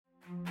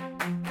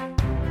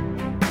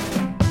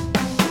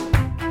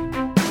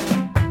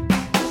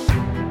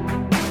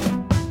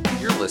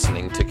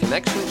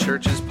Connection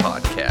Church's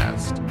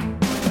podcast.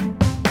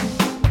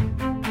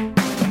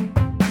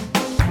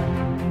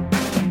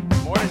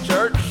 Morning,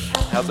 church.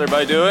 How's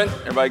everybody doing?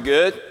 Everybody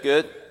good?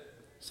 Good?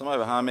 Somebody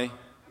behind me?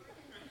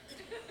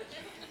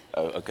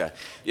 Oh, okay.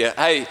 Yeah,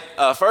 hey,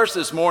 first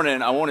this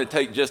morning, I want to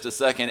take just a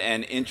second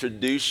and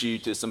introduce you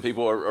to some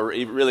people, or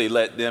really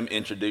let them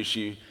introduce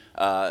you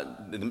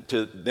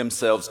to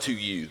themselves to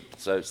you.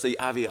 So, see,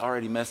 Ivy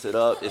already messed it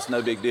up. It's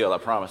no big deal, I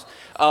promise.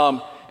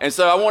 And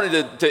so I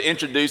wanted to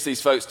introduce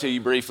these folks to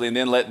you briefly and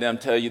then let them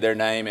tell you their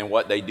name and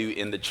what they do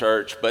in the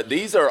church. But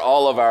these are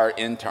all of our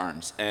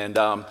interns. And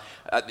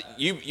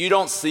you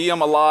don't see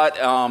them a lot.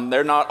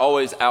 They're not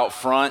always out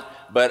front.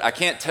 But I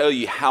can't tell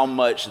you how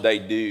much they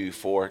do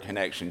for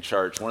Connection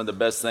Church. One of the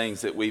best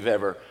things that we've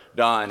ever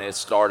done is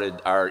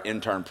started our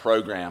intern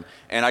program.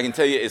 And I can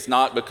tell you it's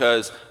not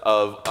because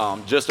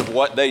of just of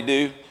what they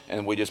do.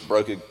 And we just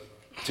broke a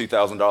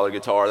 $2,000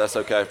 guitar. That's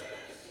okay.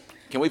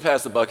 Can we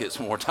pass the buckets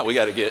one more time? We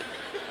got to get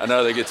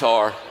another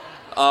guitar.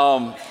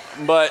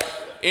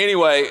 But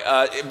anyway,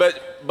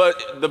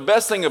 but the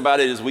best thing about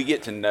it is we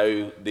get to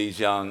know these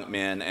young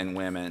men and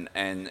women.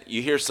 And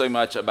you hear so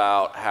much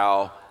about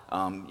how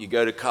you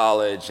go to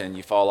college and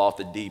you fall off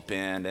the deep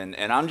end.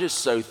 And I'm just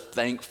so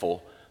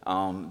thankful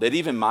that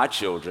even my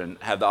children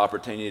have the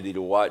opportunity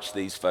to watch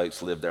these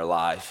folks live their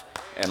life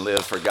and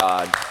live for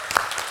God.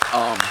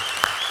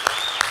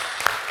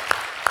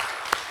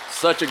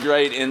 Such a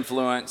great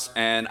influence.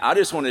 And I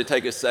just wanted to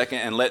take a second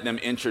and let them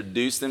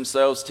introduce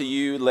themselves to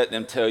you, let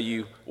them tell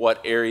you what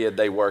area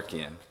they work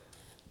in.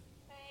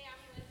 Hey,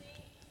 I'm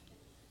Lizzie.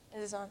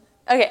 Is this on?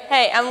 Okay,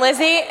 hey, I'm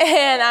Lizzie,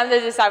 and I'm the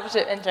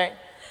discipleship intern.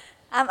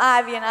 I'm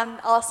Ivy, and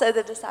I'm also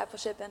the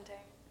discipleship intern.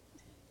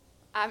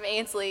 I'm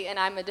Ansley, and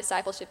I'm a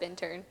discipleship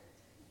intern.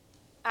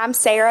 I'm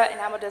Sarah,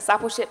 and I'm a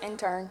discipleship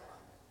intern.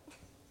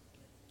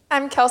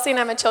 I'm Kelsey, and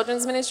I'm a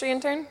children's ministry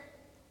intern.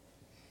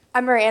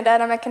 I'm Miranda,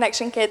 and I'm a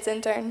Connection Kids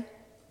intern.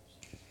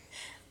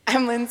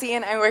 I'm Lindsay,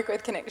 and I work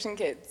with Connection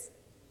Kids.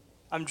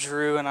 I'm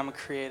Drew, and I'm a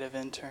creative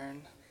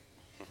intern.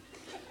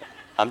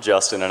 I'm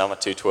Justin, and I'm a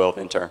 212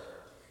 intern.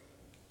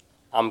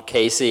 I'm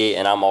Casey,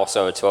 and I'm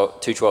also a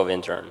 212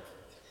 intern.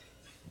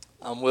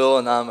 I'm Will,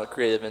 and I'm a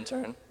creative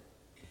intern.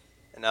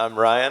 And I'm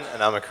Ryan,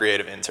 and I'm a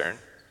creative intern.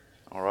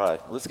 All right,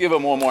 let's give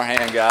them one more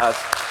hand, guys.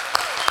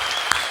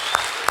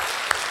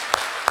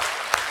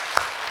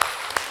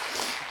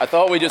 I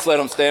thought we'd just let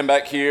them stand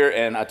back here,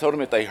 and I told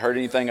them if they heard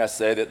anything I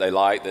said that they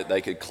liked, that they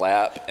could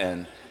clap,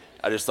 and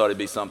I just thought it'd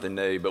be something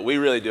new. But we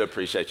really do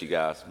appreciate you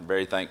guys. I'm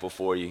very thankful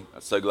for you. I'm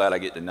so glad I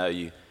get to know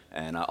you,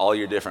 and all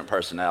your different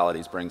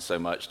personalities bring so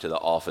much to the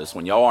office.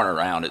 When y'all aren't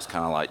around, it's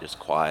kind of like just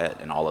quiet,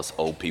 and all us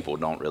old people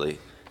don't really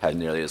have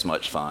nearly as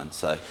much fun.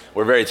 So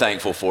we're very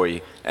thankful for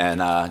you, and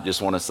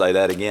just want to say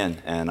that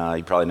again. And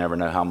you probably never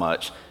know how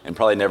much, and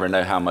probably never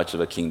know how much of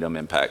a kingdom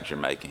impact you're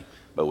making.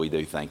 But we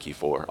do thank you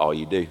for all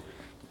you do.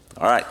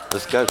 All right,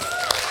 let's go.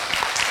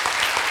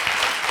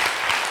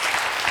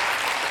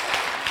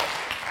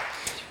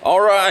 All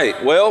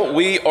right, well,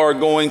 we are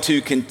going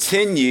to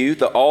continue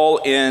the All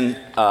In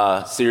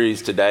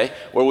series today,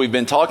 where we've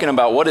been talking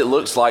about what it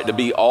looks like to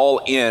be all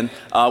in.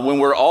 When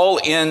we're all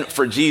in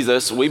for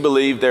Jesus, we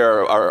believe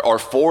there are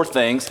four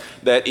things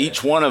that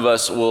each one of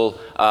us will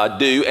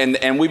do,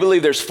 and we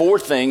believe there's four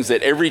things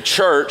that every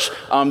church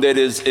that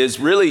is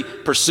really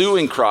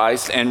pursuing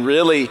Christ and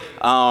really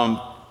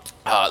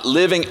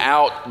living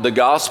out the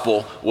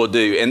gospel will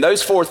do. And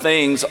those four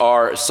things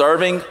are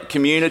serving,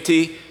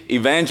 community,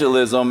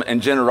 evangelism,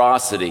 and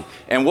generosity.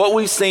 And what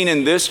we've seen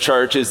in this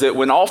church is that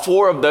when all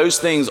four of those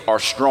things are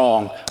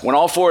strong, when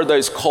all four of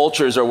those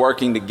cultures are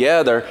working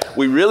together,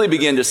 we really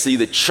begin to see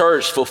the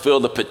church fulfill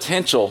the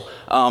potential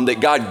that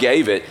God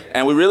gave it.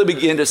 And we really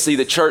begin to see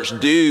the church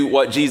do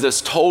what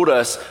Jesus told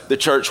us the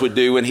church would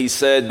do when he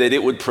said that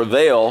it would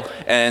prevail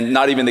and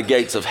not even the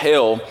gates of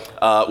hell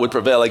would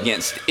prevail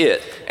against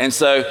it. And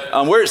so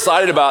we're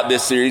excited about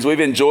this series. We've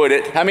enjoyed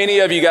it. How many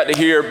of you got to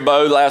hear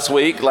Bo last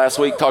week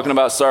talking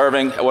about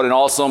serving? What an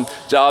awesome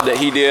job that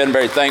he did. I'm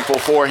very thankful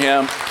for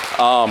him.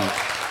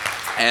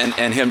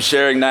 And him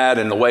sharing that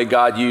and the way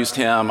God used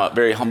him, a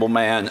very humble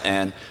man,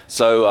 and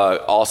so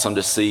awesome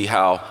to see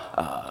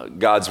how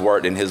God's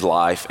worked in his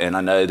life. And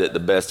I know that the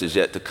best is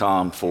yet to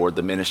come for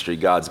the ministry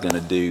God's going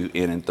to do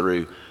in and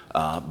through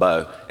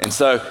Bo. And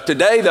so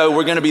today, though,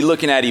 we're going to be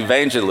looking at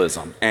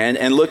evangelism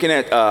and looking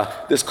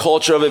at this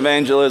culture of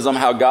evangelism,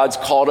 how God's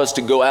called us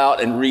to go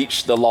out and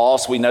reach the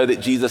lost. We know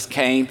that Jesus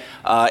came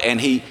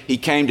and he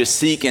came to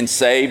seek and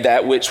save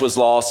that which was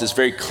lost. It's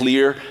very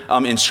clear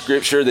in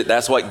Scripture that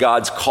that's what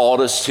God's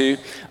called us to.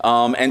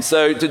 And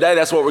so today,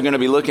 that's what we're going to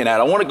be looking at.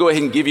 I want to go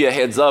ahead and give you a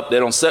heads up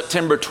that on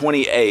September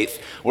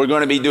 28th, we're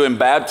going to be doing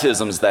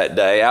baptisms that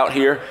day out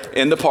here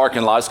in the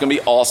parking lot. It's going to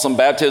be awesome.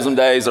 Baptism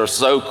days are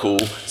so cool,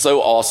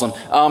 so awesome.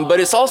 But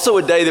it's also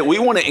a day that we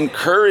want to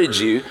encourage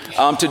you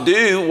to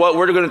do what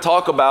we're going to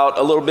talk about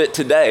a little bit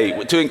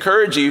today, to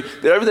encourage you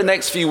that over the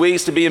next few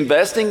weeks to be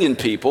investing in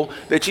people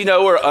that you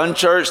know are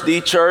unchurched,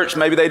 de-churched,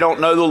 maybe they don't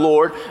know the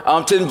Lord,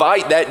 to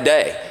invite that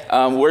day.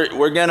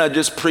 We're going to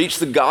just preach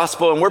the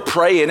gospel, and we're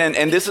praying.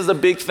 And this is a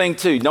big thing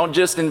too. Don't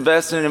just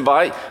invest and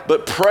invite,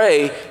 but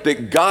pray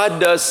that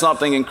God does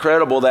something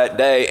incredible that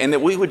day and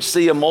that we would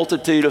see a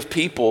multitude of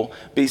people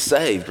be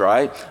saved,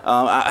 right?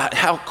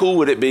 How cool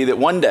would it be that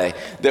one day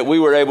that we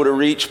were able to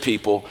reach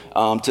people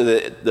to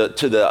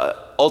the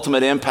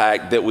ultimate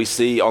impact that we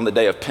see on the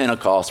day of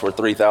Pentecost, where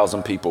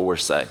 3,000 people were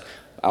saved?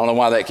 I don't know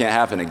why that can't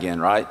happen again,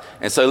 right?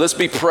 And so let's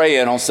be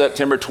praying on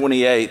September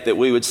 28th that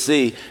we would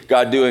see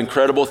God do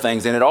incredible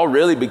things. And it all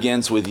really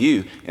begins with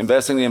you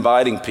investing and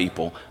inviting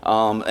people.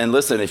 And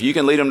listen, if you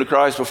can lead them to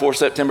Christ before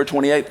September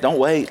 28th, don't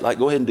wait.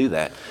 Go ahead and do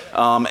that.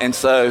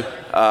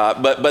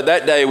 But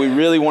that day we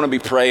really want to be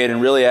praying and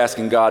really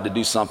asking God to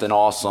do something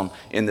awesome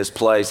in this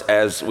place,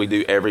 as we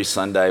do every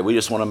Sunday. We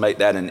just want to make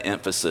that an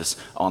emphasis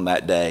on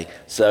that day.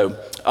 So,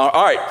 all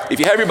right,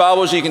 if you have your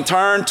Bibles, you can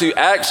turn to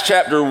Acts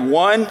chapter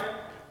 1.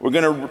 We're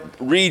going to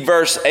read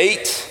verse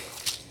 8,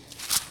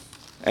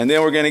 and then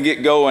we're going to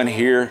get going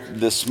here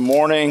this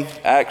morning.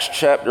 Acts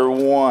chapter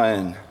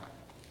 1.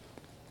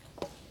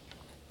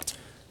 If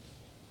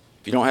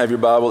you don't have your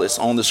Bible, it's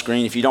on the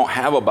screen. If you don't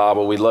have a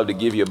Bible, we'd love to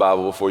give you a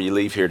Bible before you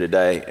leave here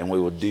today, and we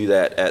will do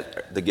that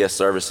at the guest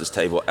services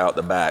table out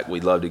the back.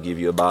 We'd love to give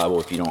you a Bible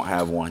if you don't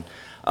have one.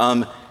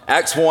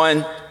 Acts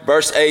 1,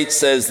 verse 8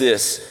 says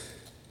this.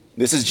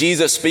 This is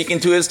Jesus speaking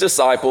to his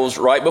disciples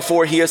right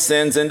before he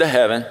ascends into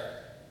heaven.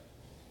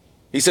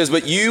 He says,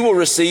 "But you will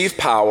receive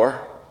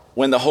power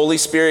when the Holy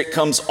Spirit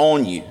comes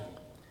on you,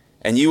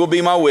 and you will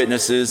be my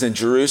witnesses in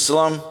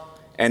Jerusalem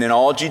and in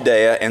all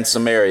Judea and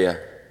Samaria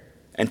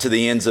and to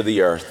the ends of the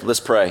earth." Let's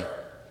pray.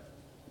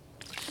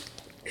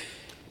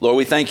 Lord,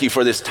 we thank you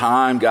for this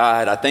time,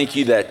 God. I thank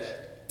you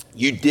that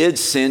you did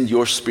send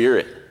your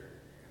Spirit.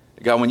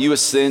 God, when you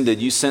ascended,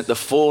 you sent the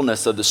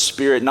fullness of the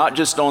Spirit, not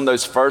just on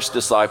those first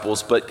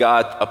disciples, but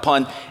God,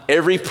 upon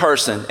every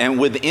person and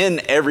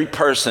within every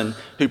person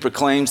who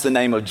proclaims the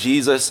name of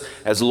Jesus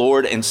as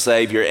Lord and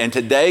Savior. And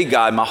today,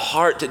 God, my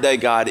heart today,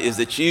 God, is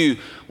that you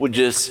would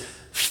just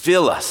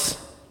fill us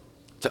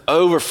to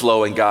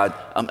overflowing, God.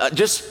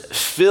 Just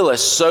fill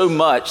us so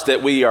much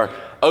that we are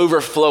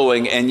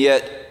overflowing and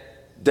yet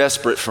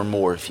desperate for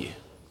more of you.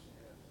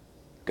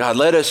 God,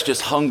 let us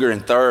just hunger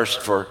and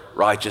thirst for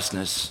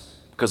righteousness,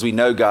 because we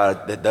know,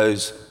 God, that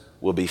those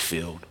will be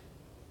filled.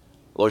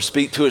 Lord,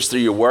 speak to us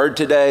through your word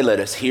today. Let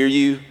us hear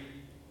you.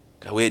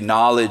 God, we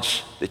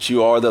acknowledge that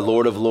you are the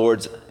Lord of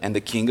Lords and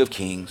the King of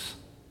Kings,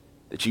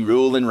 that you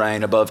rule and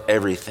reign above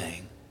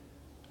everything.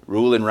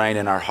 Rule and reign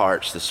in our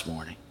hearts this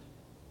morning.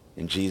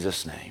 In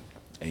Jesus' name,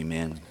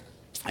 amen.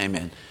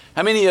 Amen.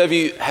 How many of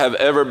you have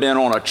ever been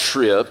on a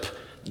trip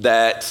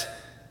that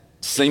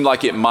seemed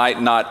like it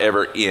might not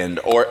ever end,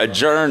 or a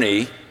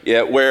journey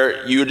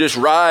where you were just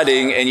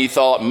riding and you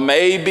thought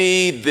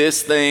maybe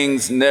this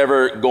thing's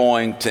never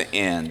going to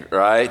end,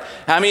 right?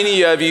 How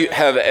many of you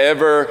have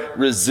ever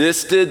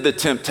resisted the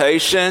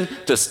temptation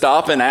to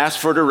stop and ask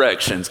for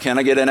directions? Can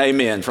I get an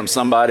amen from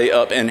somebody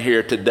up in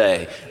here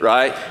today,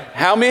 right?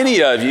 How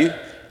many of you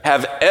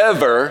have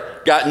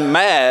ever gotten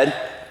mad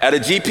at a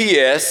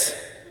GPS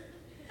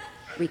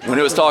when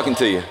it was talking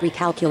to you?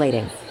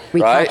 Recalculating.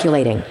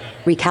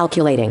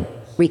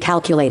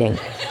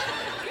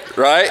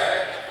 Right?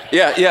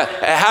 Yeah.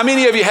 How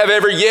many of you have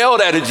ever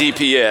yelled at a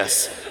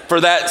GPS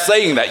for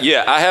saying that?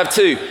 Yeah, I have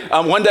too.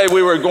 One day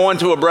we were going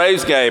to a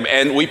Braves game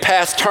and we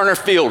passed Turner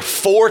Field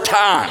 4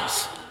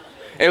 times.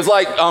 It was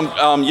like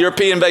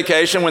European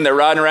Vacation when they're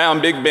riding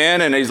around Big Ben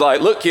and he's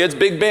like, "Look kids,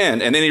 Big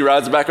Ben." And then he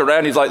rides back around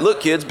and he's like,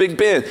 "Look kids, Big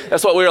Ben."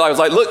 That's what we were like. I was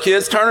like, "Look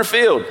kids, Turner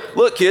Field.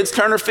 Look kids,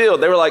 Turner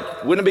Field." They were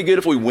like, "Wouldn't it be good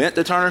if we went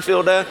to Turner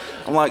Field, Dad?"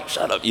 I'm like,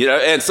 "Shut up,"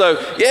 And so,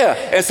 yeah.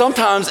 And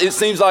sometimes it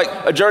seems like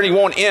a journey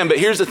won't end, but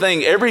here's the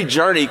thing. Every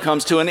journey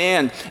comes to an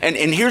end. And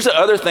here's the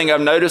other thing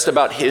I've noticed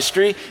about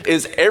history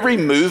is every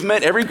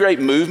great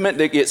movement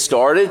that gets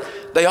started,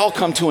 they all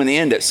come to an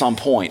end at some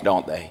point,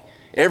 don't they?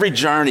 Every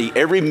journey,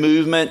 every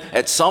movement,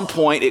 at some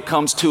point it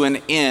comes to an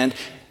end,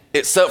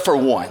 except for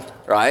one,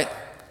 right?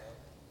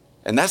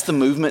 And that's the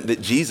movement that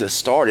Jesus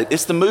started.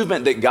 It's the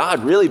movement that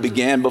God really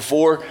began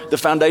before the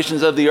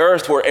foundations of the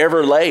earth were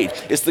ever laid.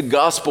 It's the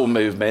gospel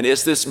movement.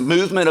 It's this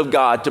movement of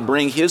God to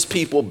bring his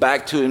people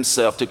back to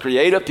himself, to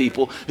create a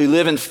people who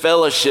live in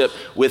fellowship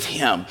with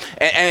him.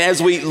 And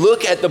as we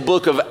look at the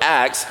book of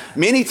Acts,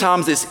 many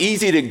times it's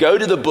easy to go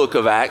to the book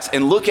of Acts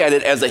and look at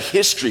it as a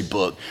history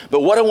book.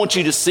 But what I want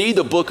you to see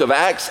the book of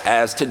Acts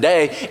as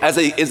today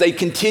is a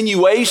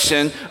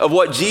continuation of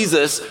what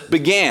Jesus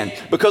began.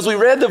 Because we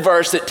read the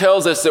verse that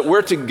tells us that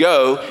we're to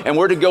go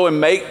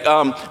and make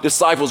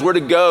disciples. We're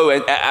to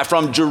go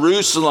from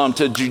Jerusalem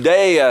to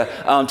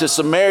Judea to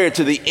Samaria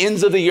to the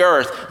ends of the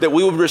earth, that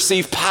we would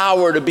receive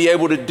power to be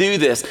able to do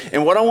this.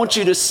 And what I want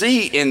you to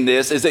see in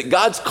this is that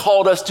God's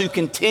called us to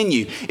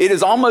continue. It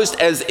is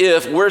almost as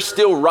if we're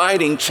still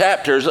writing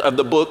chapters of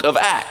the book of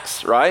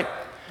Acts, right?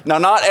 Now,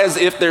 not as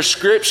if they're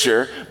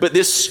scripture, but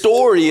this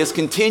story is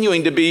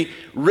continuing to be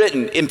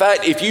written. In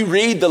fact, if you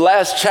read the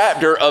last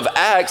chapter of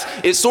Acts,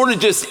 it sort of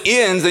just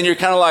ends and you're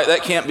kind of like,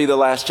 that can't be the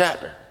last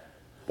chapter.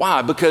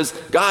 Why? Because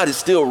God is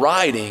still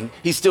writing.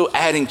 He's still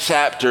adding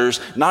chapters,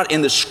 not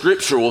in the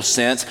scriptural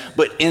sense,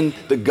 but in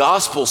the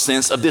gospel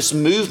sense of this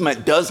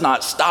movement does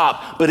not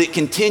stop, but it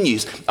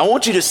continues. I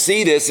want you to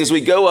see this as we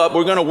go up.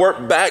 We're going to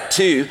work back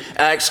to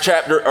Acts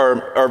chapter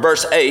or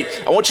verse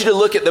 8. I want you to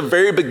look at the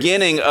very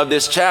beginning of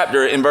this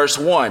chapter in verse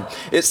 1.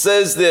 It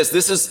says this.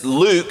 This is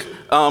Luke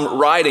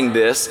writing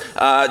this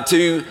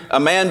to a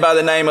man by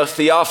the name of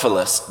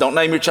Theophilus. Don't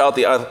name your child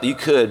Theophilus. You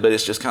could, but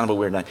it's just kind of a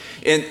weird name.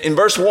 In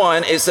verse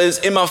 1, it says,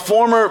 in my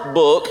former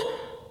book,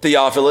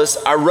 Theophilus,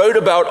 I wrote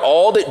about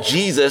all that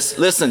Jesus,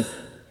 listen,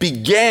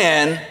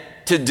 began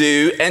to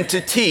do and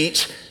to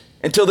teach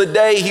until the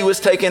day he was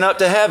taken up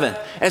to heaven.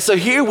 And so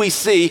here we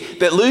see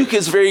that Luke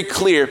is very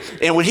clear.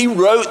 And when he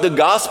wrote the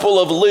Gospel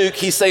of Luke,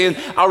 he's saying,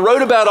 I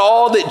wrote about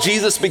all that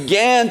Jesus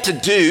began to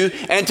do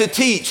and to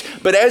teach.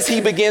 But as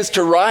he begins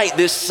to write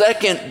this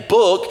second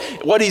book,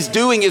 what he's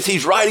doing is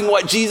he's writing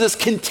what Jesus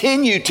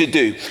continued to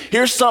do.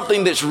 Here's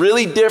something that's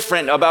really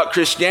different about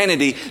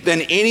Christianity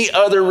than any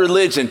other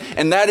religion.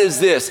 And that is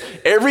this.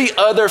 Every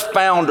other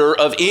founder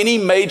of any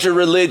major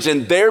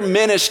religion, their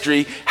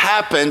ministry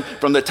happened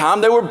from the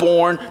time they were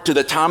born to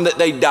the time that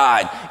they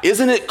died.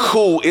 Isn't it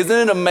cool?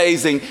 Isn't it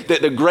amazing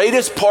that the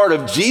greatest part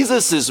of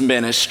Jesus's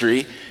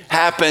ministry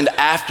happened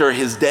after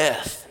his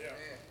death?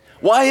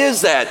 Why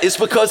is that? It's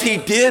because he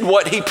did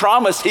what he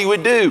promised he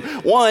would do.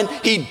 One,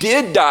 he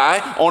did die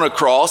on a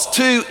cross.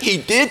 Two, he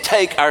did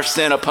take our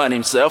sin upon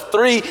himself.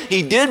 Three,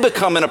 he did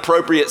become an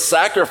appropriate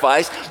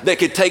sacrifice that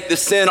could take the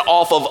sin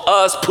off of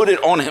us, put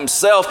it on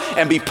himself,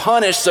 and be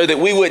punished so that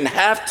we wouldn't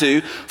have to.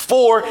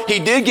 Four, he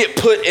did get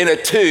put in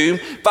a tomb.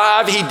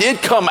 Five, he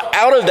did come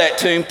out of that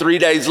tomb 3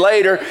 days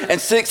later. And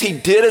six, he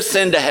did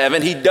ascend to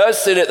heaven. He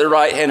does sit at the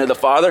right hand of the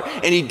Father.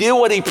 And he did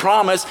what he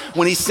promised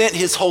when he sent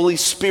his Holy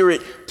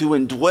Spirit to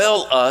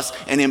indwell us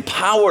and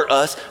empower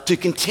us to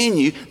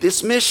continue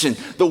this mission.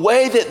 The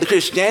way that the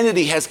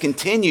Christianity has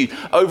continued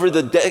over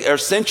the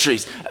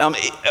centuries,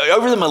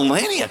 over the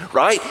millennia,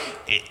 right?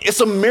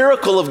 It's a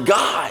miracle of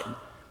God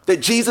that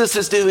Jesus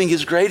is doing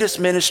his greatest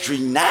ministry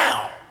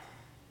now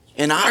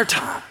in our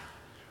time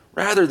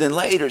rather than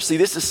later. See,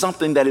 this is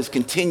something that is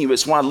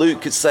continuous. Why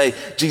Luke could say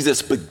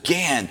Jesus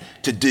began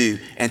to do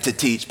and to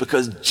teach,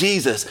 because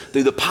Jesus,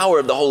 through the power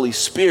of the Holy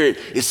Spirit,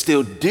 is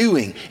still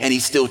doing and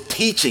he's still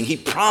teaching. He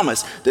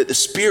promised that the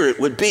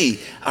Spirit would be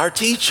our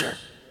teacher.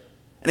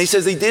 And he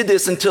says he did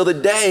this until the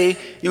day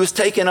he was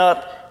taken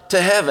up to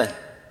heaven.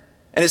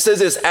 And it says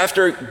this,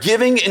 after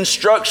giving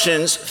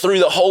instructions through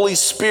the Holy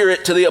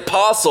Spirit to the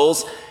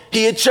apostles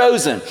he had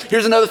chosen.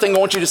 Here's another thing I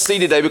want you to see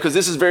today, because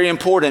this is very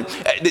important.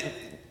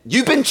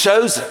 You've been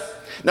chosen.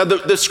 Now,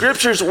 the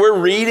scriptures we're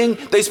reading,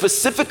 they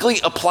specifically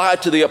apply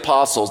to the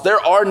apostles.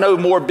 There are no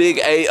more big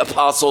A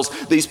apostles.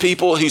 These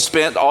people who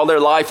spent all their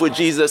life with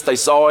Jesus, they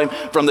saw him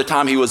from the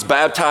time he was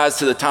baptized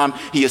to the time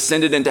he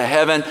ascended into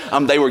heaven.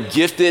 They were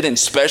gifted in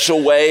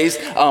special ways.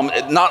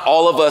 Not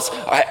all of us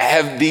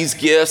have these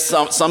gifts.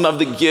 Some of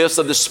the gifts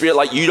of the Spirit,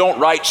 like you don't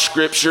write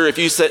scripture. If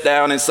you sit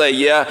down and say,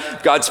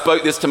 yeah, God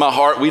spoke this to my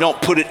heart, we don't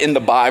put it in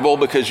the Bible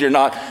because you're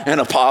not an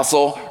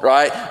apostle,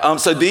 right?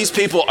 So these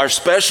people are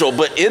special.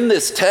 But in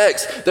this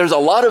text, there's a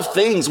lot of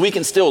things we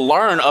can still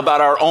learn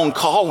about our own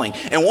calling.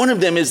 And one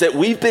of them is that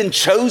we've been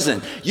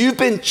chosen. You've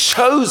been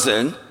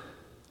chosen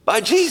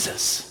by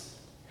Jesus.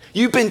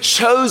 You've been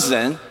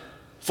chosen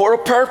for a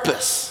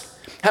purpose.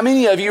 How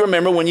many of you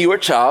remember when you were a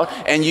child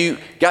and you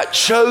got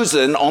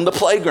chosen on the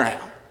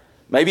playground?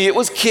 Maybe it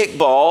was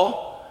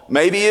kickball.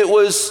 Maybe it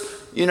was,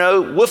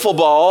 wiffle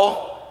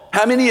ball.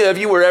 How many of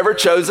you were ever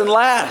chosen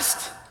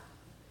last?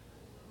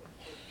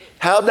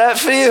 How'd that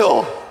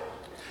feel?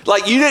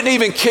 Like you didn't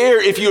even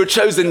care if you were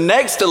chosen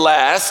next to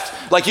last.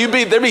 Like there'd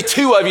be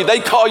two of you,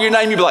 they'd call your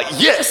name, you'd be like,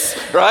 yes,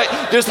 right?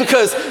 Just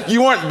because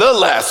you weren't the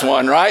last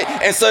one, right?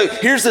 And so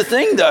here's the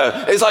thing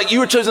though, it's like you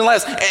were chosen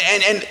last.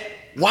 And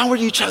why were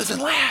you chosen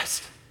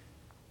last?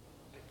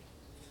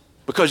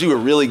 Because you were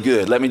really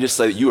good. Let me just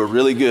say that you were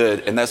really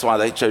good, and that's why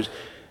they chose.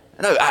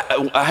 No,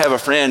 I have a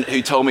friend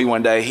who told me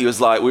one day, he was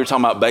like, we were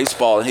talking about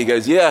baseball, and he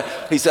goes, yeah.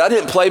 He said, I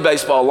didn't play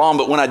baseball long,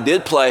 but when I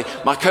did play,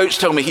 my coach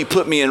told me he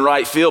put me in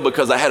right field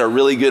because I had a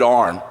really good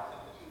arm.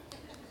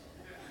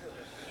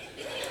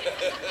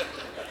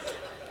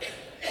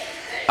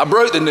 I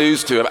broke the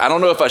news to him. I don't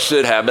know if I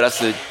should have, but I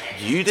said,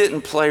 you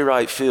didn't play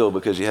right field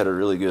because you had a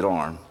really good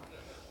arm.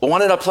 Well, why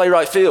did I play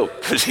right field?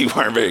 Because you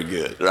weren't very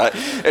good, right?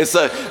 And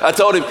so I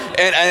told him,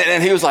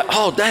 and he was like,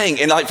 oh, dang.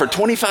 And like for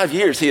 25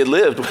 years he had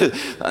lived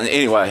with,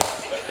 anyway.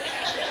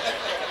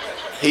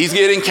 He's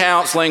getting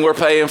counseling, we're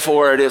paying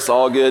for it, it's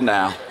all good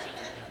now.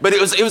 But it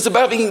was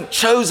about being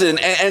chosen,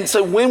 and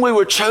so when we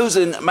were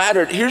chosen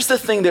mattered. Here's the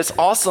thing that's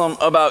awesome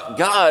about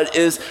God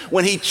is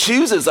when he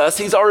chooses us,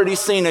 he's already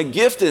seen a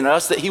gift in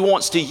us that he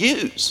wants to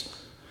use.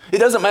 It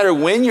doesn't matter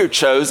when you're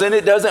chosen.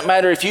 It doesn't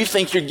matter if you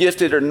think you're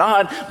gifted or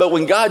not. But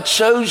when God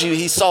chose you,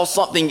 he saw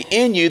something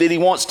in you that he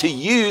wants to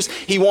use.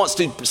 He wants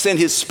to send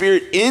his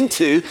Spirit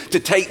into to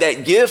take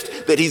that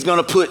gift that he's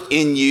going to put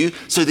in you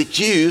so that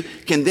you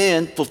can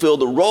then fulfill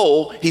the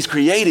role he's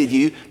created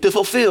you to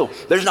fulfill.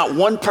 There's not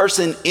one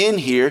person in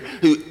here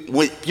who,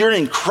 when you're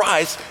in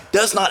Christ,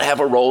 does not have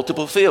a role to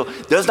fulfill,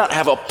 does not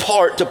have a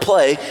part to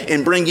play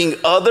in bringing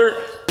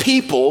other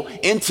people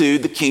into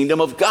the kingdom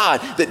of God,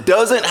 that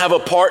doesn't have a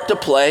part to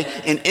play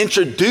in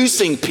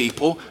introducing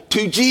people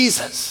to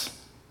Jesus.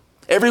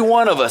 Every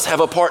one of us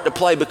have a part to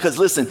play because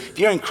listen, if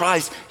you're in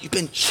Christ, you've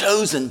been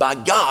chosen by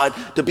God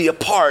to be a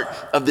part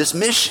of this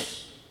mission.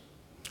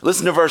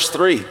 Listen to verse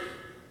 3.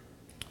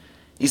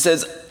 He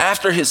says,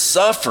 after his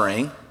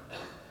suffering,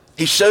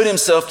 he showed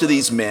himself to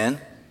these men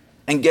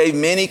and gave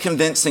many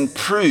convincing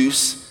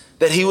proofs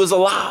that he was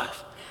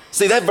alive.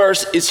 See, that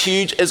verse is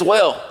huge as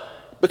well,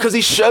 because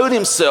he showed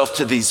himself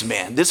to these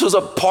men. This was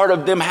a part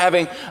of them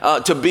having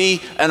to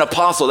be an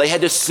apostle. They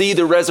had to see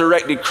the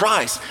resurrected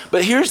Christ.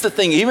 But here's the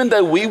thing, even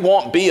though we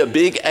won't be a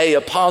big A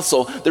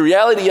apostle, the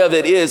reality of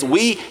it is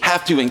we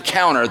have to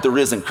encounter the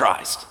risen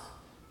Christ.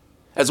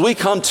 As we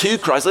come to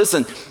Christ,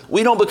 listen,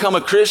 we don't become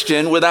a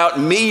Christian without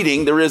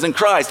meeting the risen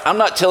Christ. I'm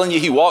not telling you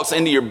he walks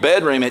into your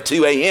bedroom at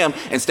 2 a.m.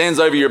 and stands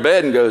over your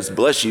bed and goes,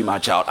 bless you, my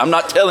child. I'm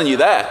not telling you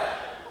that.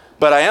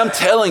 But I am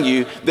telling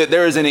you that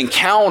there is an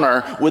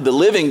encounter with the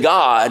living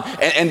God,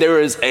 and there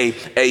is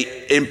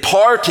a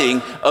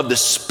imparting of the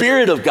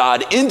Spirit of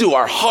God into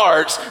our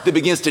hearts that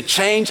begins to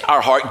change our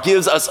heart,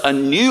 gives us a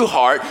new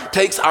heart,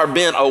 takes our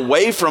bent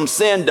away from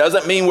sin,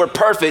 doesn't mean we're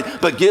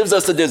perfect, but gives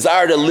us a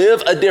desire to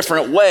live a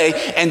different way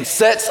and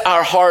sets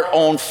our heart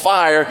on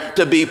fire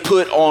to be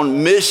put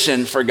on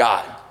mission for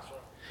God.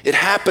 It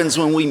happens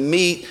when we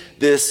meet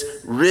this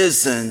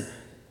risen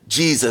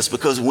Jesus,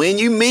 because when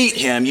you meet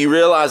him, you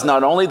realize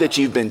not only that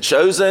you've been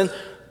chosen,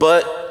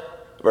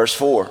 but verse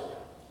 4,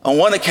 on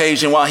one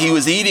occasion while he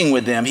was eating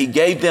with them, he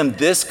gave them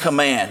this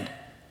command.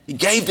 He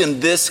gave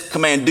them this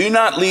command, do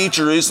not leave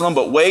Jerusalem,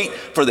 but wait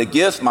for the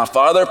gift my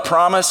Father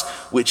promised,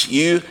 which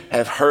you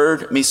have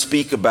heard me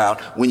speak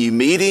about. When you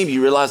meet him,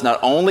 you realize not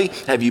only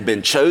have you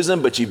been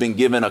chosen, but you've been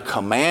given a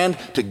command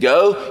to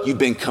go. You've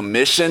been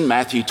commissioned,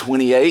 Matthew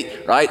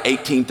 28, right,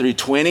 18 through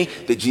 20,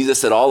 that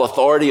Jesus said, all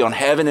authority on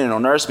heaven and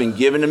on earth has been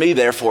given to me.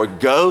 Therefore,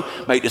 go,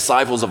 make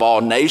disciples of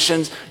all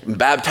nations,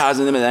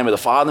 baptizing them in the name of the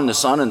Father and the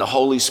Son and the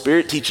Holy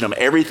Spirit, teaching them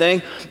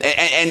everything.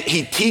 And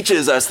he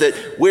teaches us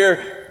that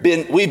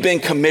we've been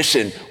commissioned.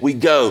 We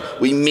go,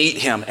 we meet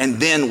him, and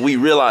then we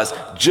realize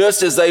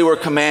just as they were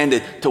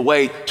commanded to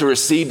wait to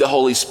receive the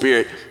Holy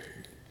Spirit,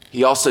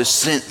 he also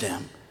sent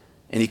them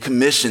and he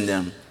commissioned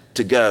them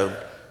to go.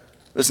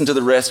 Listen to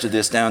the rest of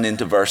this down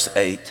into verse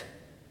 8.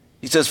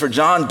 He says, for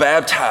John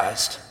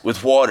baptized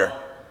with water,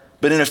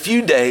 but in a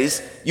few days,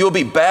 you'll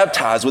be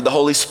baptized with the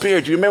Holy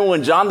Spirit. You remember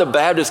when John the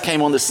Baptist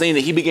came on the scene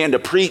that he began to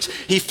preach,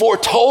 he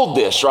foretold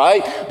this,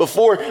 right?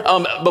 Before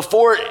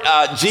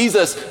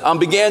Jesus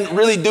began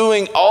really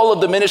doing all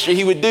of the ministry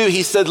he would do,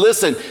 he said,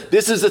 listen,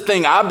 this is the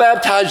thing. I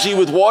baptize you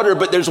with water,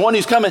 but there's one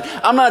who's coming.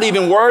 I'm not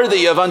even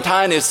worthy of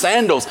untying his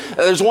sandals.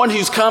 There's one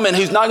who's coming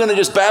who's not going to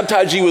just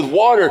baptize you with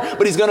water,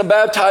 but he's going to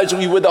baptize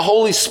you with the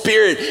Holy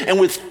Spirit and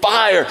with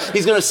fire.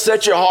 He's going to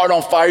set your heart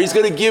on fire. He's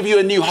going to give you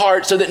a new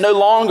heart so that no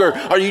longer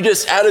are you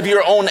just out of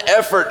your own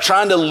effort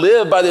trying to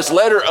live by this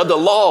letter of the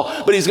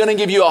law, but he's going to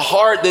give you a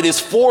heart that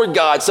is for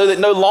God, so that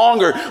no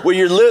longer will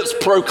your lips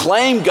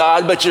proclaim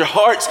God, but your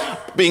heart's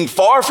being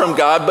far from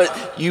God,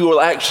 but you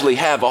will actually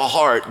have a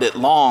heart that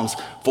longs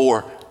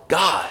for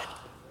God.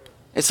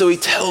 And so he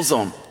tells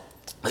them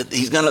that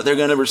they're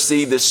going to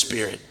receive this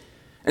Spirit.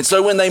 And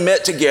so when they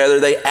met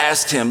together, they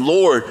asked him,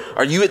 Lord,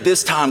 are you at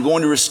this time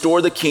going to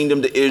restore the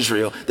kingdom to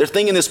Israel? They're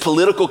thinking this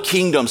political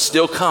kingdom's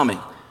still coming.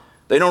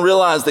 They don't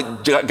realize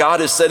that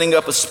God is setting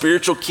up a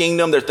spiritual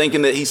kingdom. They're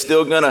thinking that he's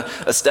still going to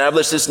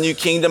establish this new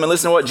kingdom. And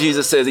listen to what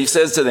Jesus says. He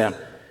says to them,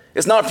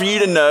 it's not for you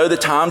to know the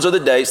times or the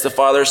dates the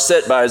Father has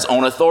set by his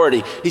own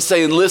authority. He's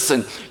saying,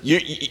 listen,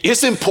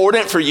 it's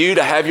important for you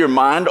to have your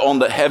mind on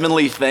the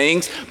heavenly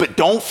things, but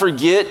don't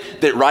forget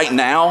that right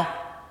now,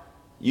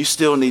 you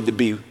still need to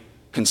be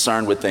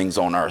concerned with things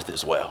on earth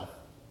as well.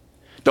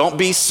 Don't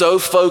be so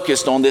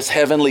focused on this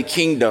heavenly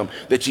kingdom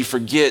that you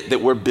forget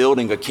that we're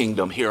building a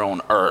kingdom here on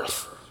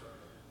earth,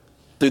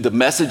 through the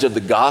message of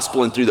the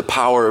gospel and through the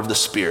power of the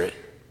Spirit.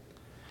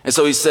 And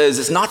so he says,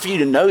 it's not for you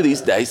to know these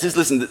days. He says,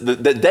 listen,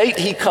 the date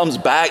he comes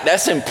back,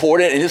 that's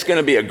important, and it's going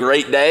to be a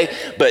great day,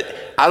 but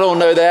I don't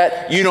know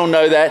that. You don't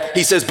know that.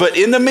 He says, but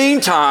in the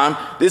meantime,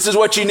 this is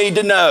what you need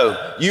to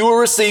know. You will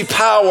receive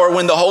power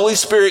when the Holy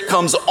Spirit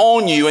comes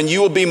on you, and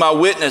you will be my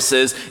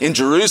witnesses in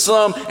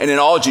Jerusalem and in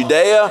all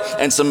Judea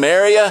and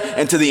Samaria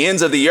and to the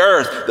ends of the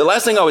earth. The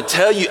last thing I would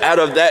tell you out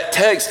of that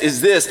text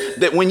is this,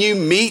 that when you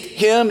meet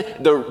him,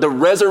 the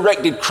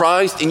resurrected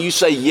Christ, and you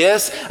say,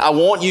 yes, I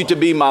want you to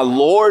be my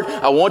Lord.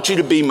 I want you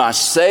to be my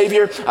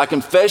Savior. I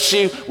confess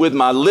you with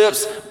my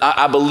lips.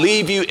 I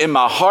believe you in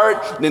my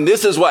heart. Then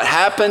this is what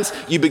happens.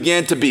 You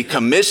begin to be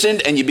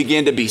commissioned and you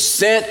begin to be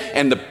sent,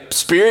 and the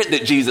Spirit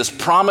that Jesus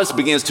promised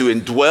begins to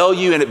indwell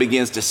you, and it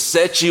begins to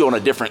set you on a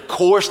different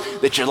course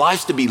that your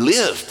life's to be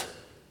lived.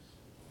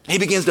 He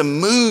begins to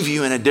move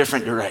you in a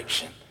different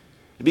direction.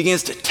 He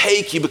begins to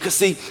take you because,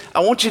 see,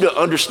 I want you to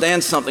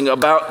understand something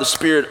about the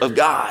Spirit of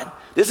God.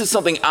 This is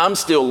something I'm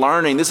still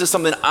learning. This is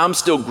something I'm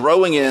still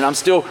growing in and I'm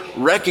still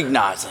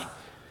recognizing.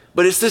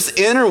 But it's this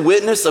inner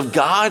witness of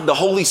God, the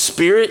Holy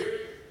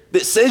Spirit,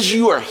 that says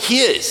you are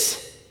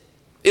His.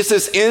 It's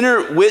this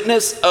inner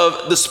witness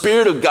of the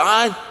Spirit of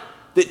God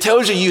that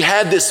tells you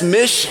have this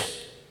mission.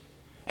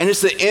 And it's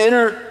the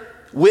inner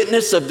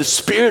witness of the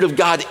Spirit of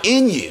God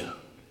in you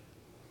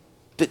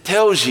that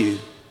tells you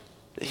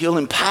that He'll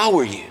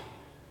empower you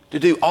to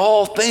do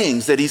all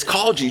things that He's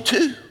called you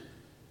to.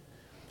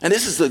 And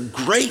this is the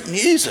great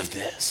news of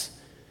this.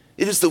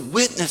 It is the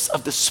witness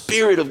of the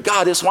Spirit of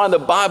God. It's why the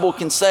Bible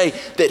can say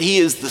that He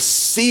is the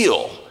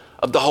seal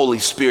of the Holy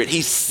Spirit.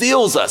 He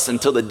seals us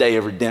until the day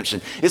of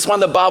redemption. It's why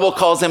the Bible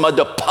calls Him a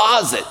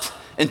deposit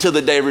until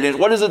the day of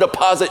redemption. What does a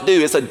deposit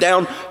do? It's a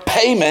down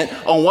payment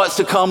on what's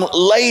to come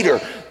later.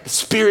 The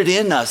Spirit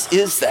in us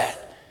is that.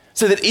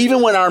 So that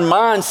even when our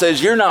mind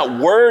says you're not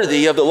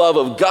worthy of the love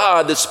of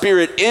God, the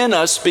Spirit in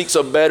us speaks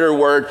a better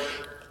word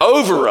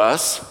over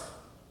us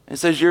and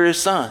says you're His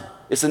son.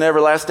 It's an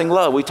everlasting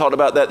love. We talked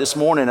about that this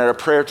morning at our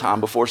prayer time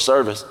before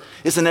service.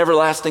 It's an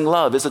everlasting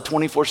love. It's a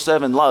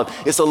 24/7 love.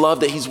 It's a love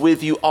that He's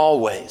with you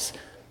always.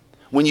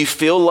 When you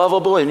feel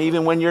lovable and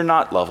even when you're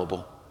not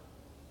lovable,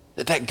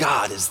 that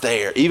God is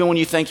there. Even when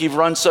you think you've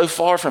run so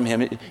far from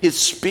Him, His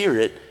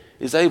Spirit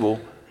is able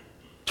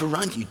to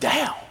run you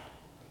down.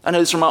 I know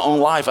this from my own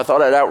life. I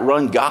thought I'd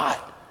outrun God.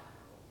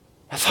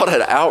 I thought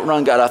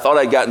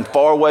I'd gotten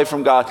far away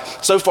from God,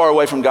 so far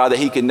away from God that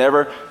He could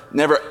never,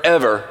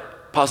 ever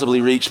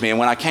possibly reach me. And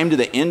when I came to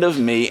the end of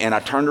me and I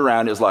turned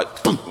around, it was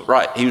like, boom,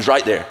 right, He was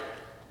right there.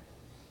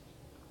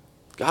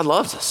 God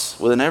loves us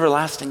with an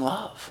everlasting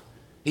love.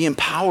 He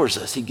empowers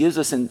us. He gives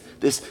us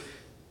this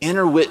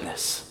inner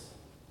witness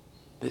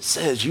that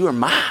says, you are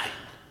mine.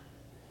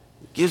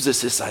 It gives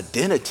us this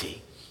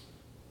identity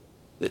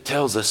that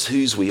tells us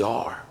whose we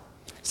are.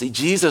 See,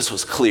 Jesus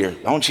was clear.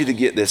 I want you to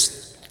get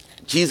this.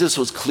 Jesus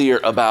was clear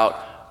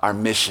about our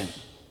mission.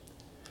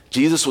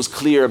 Jesus was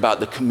clear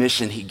about the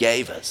commission He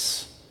gave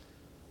us.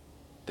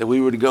 That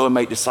we were to go and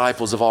make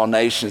disciples of all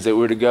nations, that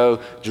we were to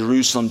go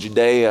Jerusalem,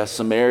 Judea,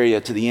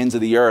 Samaria, to the ends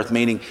of the earth,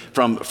 meaning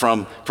from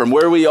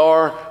where we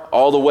are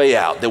all the way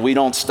out, that we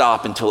don't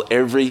stop until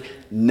every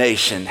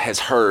nation has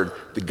heard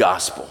the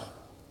gospel.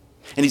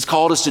 And He's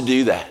called us to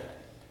do that.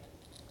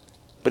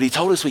 But He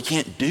told us we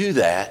can't do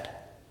that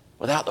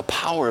without the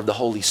power of the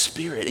Holy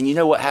Spirit. And you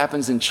know what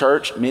happens in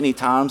church many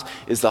times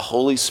is the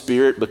Holy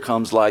Spirit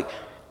becomes like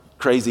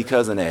crazy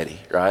cousin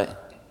Eddie, right?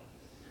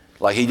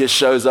 Like he just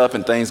shows up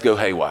and things go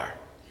haywire.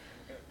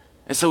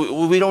 And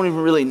so we don't even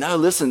really know.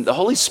 Listen, the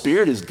Holy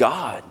Spirit is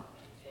God.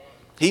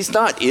 He's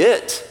not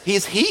it.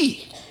 He's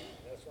He.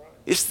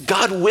 It's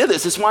God with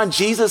us. It's why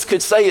Jesus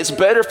could say, it's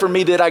better for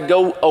me that I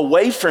go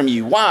away from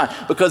you. Why?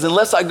 Because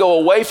unless I go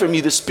away from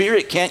you, the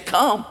Spirit can't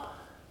come.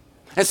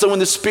 And so when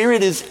the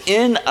Spirit is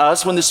in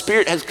us, when the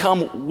Spirit has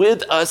come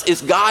with us,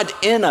 it's God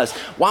in us.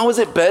 Why was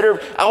it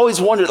better? I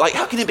always wondered, like,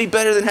 how can it be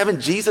better than having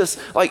Jesus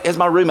like as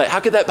my roommate? How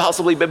could that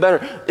possibly be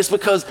better? It's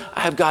because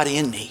I have God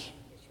in me.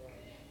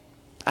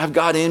 I have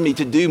God in me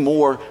to do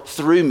more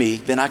through me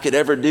than I could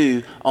ever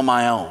do on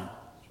my own.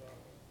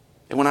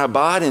 And when I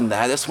abide in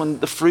that, that's when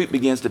the fruit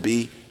begins to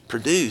be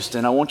produced.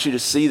 And I want you to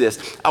see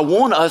this. I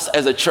want us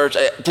as a church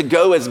to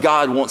go as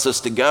God wants us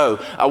to go.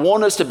 I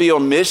want us to be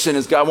on mission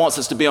as God wants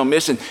us to be on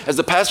mission. As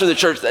the pastor of the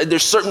church,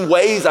 there's certain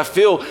ways I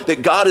feel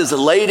that God has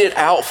laid it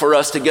out for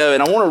us to go.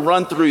 And I want to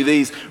run through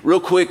these real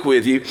quick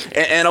with you.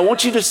 And I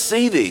want you to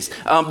see these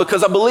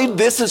because I believe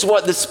this is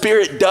what the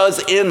Spirit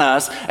does in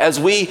us as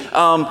we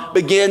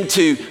begin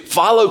to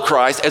follow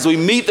Christ, as we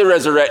meet the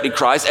resurrected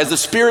Christ, as the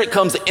Spirit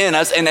comes in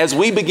us, and as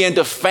we begin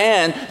to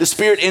fan the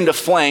Spirit into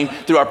flame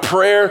through our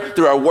prayer,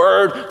 through our word,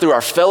 through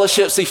our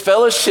fellowship. See,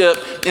 fellowship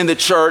in the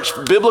church,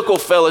 biblical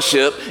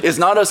fellowship, is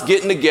not us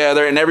getting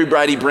together and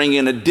everybody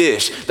bringing a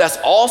dish. That's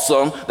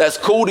awesome. That's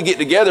cool to get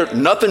together.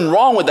 Nothing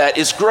wrong with that.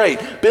 It's great.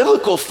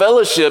 Biblical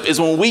fellowship is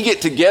when we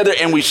get together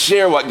and we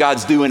share what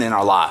God's doing in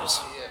our lives.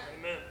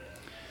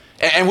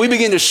 And we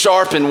begin to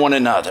sharpen one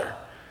another.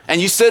 And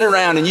you sit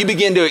around and you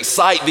begin to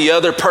excite the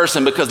other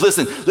person because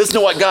listen to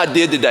what God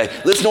did today.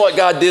 Listen to what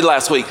God did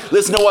last week.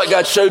 Listen to what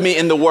God showed me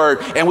in the Word.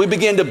 And we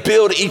begin to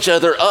build each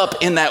other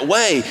up in that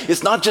way.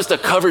 It's not just a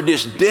covered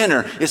dish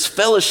dinner. It's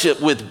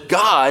fellowship with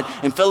God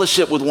and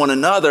fellowship with one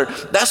another.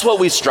 That's what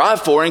we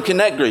strive for in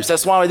Connect Groups.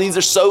 That's why these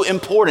are so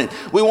important.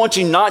 We want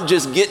you not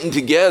just getting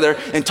together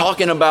and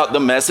talking about the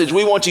message.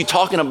 We want you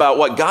talking about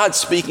what God's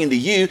speaking to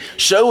you,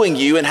 showing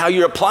you, and how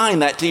you're applying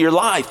that to your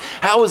life.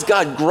 How is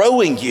God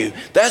growing you?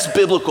 That's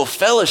biblical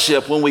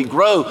fellowship when we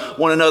grow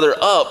one another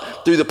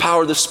up through the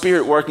power of the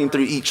Spirit working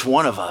through each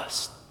one of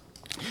us.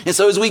 And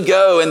so as we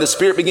go and the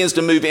Spirit begins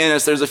to move in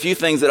us, there's a few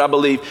things that I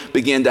believe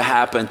begin to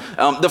happen.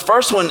 The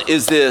first one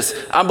is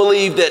this. I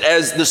believe that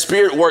as the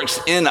Spirit works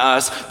in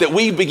us, that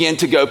we begin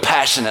to go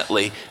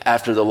passionately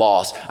after the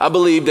lost. I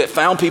believe that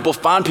found people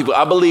find people.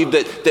 I believe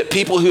that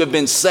people who have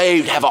been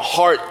saved have a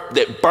heart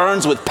that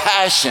burns with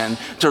passion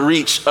to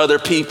reach other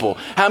people.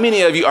 How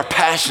many of you are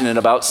passionate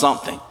about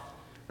something?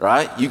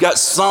 Right? You got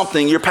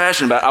something you're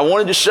passionate about. I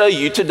wanted to show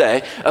you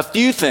today a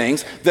few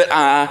things that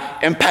I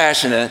am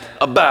passionate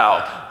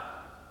about.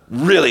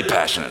 Really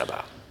passionate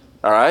about.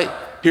 All right?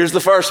 Here's the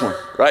first one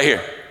right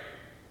here.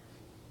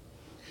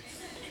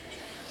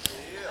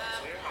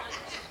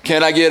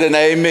 Can I get an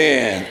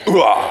amen?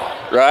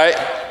 Right?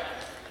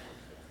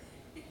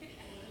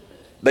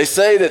 They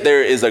say that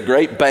there is a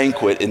great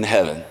banquet in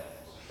heaven.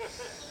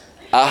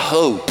 I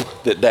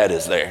hope that that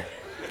is there.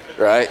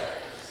 Right?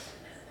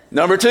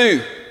 Number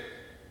 2.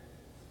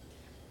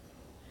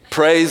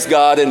 Praise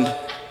God in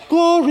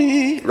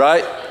glory.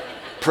 Right?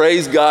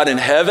 Praise God in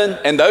heaven.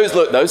 And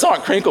those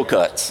aren't crinkle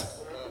cuts.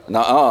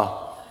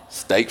 Nuh-uh.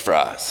 Steak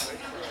fries.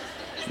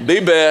 The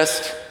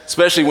best,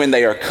 especially when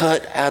they are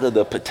cut out of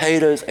the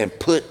potatoes and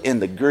put in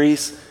the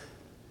grease.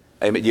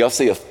 Hey, do y'all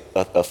see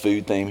a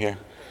food theme here?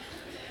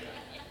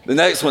 The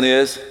next one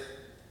is,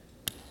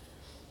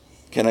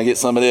 can I get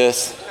some of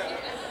this?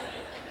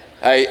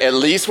 Hey, at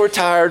least we're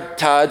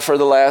tied for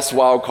the last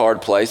wild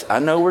card place. I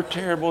know we're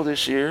terrible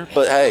this year,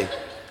 but hey,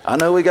 I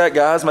know we got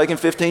guys making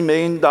 $15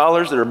 million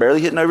that are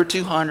barely hitting over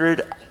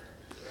 200.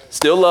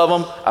 Still love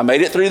them. I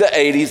made it through the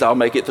 80s. I'll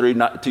make it through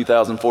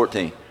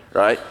 2014,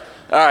 right?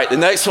 All right, the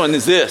next one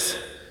is this.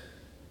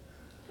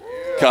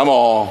 Come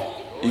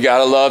on. You got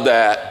to love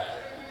that.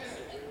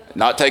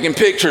 Not taking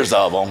pictures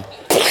of them,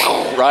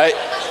 right?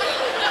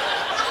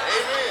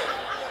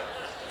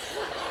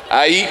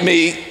 I eat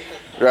meat,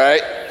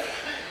 right?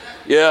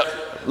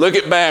 Yep. Look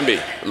at Bambi.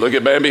 Look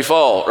at Bambi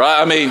fall,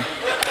 right? I mean,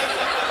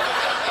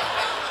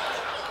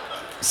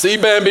 see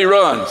Bambi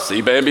run,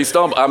 see Bambi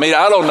stumble. I mean,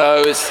 I don't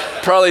know. It's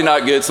probably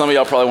not good. Some of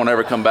y'all probably won't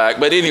ever come back.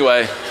 But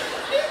anyway,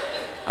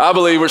 I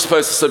believe we're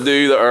supposed to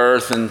subdue the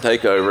earth and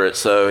take over it.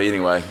 So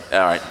anyway, all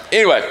right.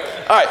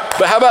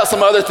 But how about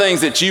some other things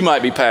that you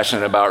might be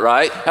passionate about,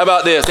 right? How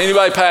about this?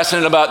 Anybody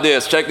passionate about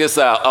this? Check this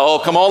out. Oh,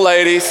 come on,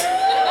 ladies.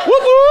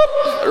 Whoop,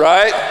 whoop.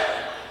 Right?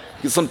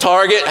 Get some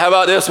Target. How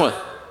about this one?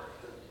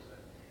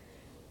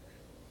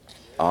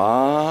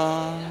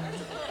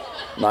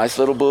 Nice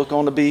little book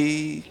on the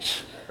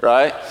beach.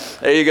 Right?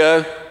 There you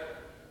go.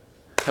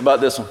 How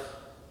about this one?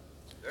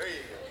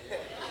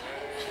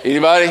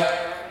 Anybody?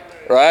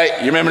 Right?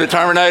 You remember the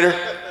Terminator?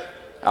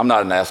 I'm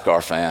not a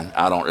NASCAR fan.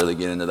 I don't really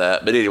get into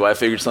that. But anyway, I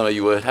figured some of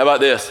you would. How about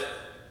this?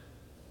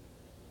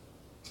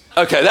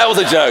 Okay, that was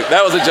a joke.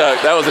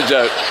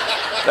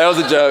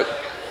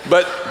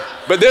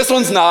 But this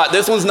one's not.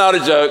 This one's not a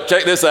joke.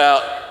 Check this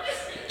out.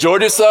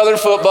 Georgia Southern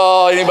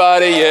football.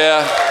 Anybody?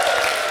 Yeah.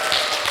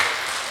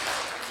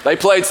 They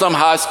played some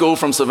high school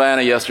from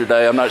Savannah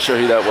yesterday. I'm not sure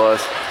who that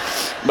was.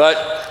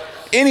 But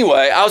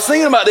anyway, I was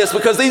thinking about this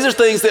because these are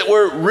things that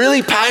we're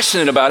really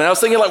passionate about. And I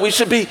was thinking like we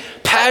should be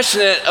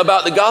passionate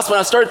about the gospel.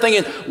 And I started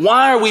thinking,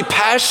 why are we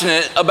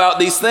passionate about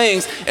these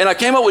things? And I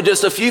came up with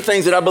just a few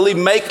things that I believe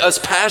make us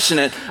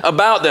passionate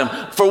about them.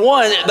 For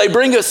one, they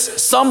bring us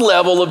some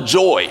level of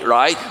joy,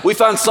 right? We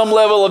find some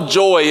level of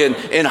joy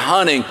in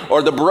hunting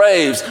or the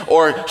Braves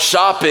or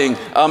shopping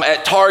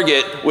at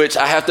Target, which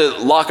I have to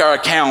lock our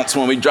accounts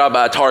when we drive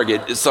by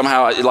Target. It's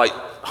somehow like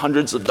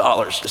hundreds of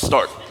dollars to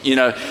start, you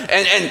know.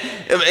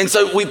 And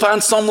so we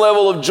find some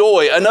level of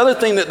joy. Another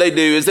thing that they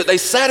do is that they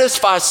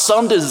satisfy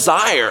some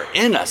desire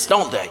in us,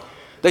 don't they?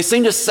 They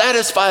seem to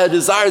satisfy a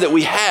desire that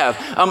we have.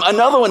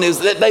 Another one is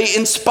that they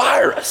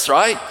inspire us,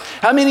 right?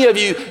 How many of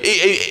you,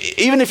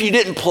 even if you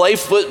didn't play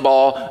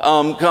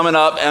football coming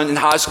up in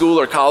high school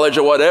or college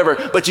or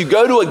whatever, but you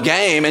go to a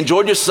game and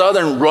Georgia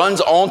Southern runs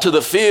onto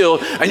the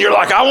field and you're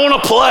like, I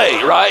want to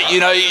play, right? You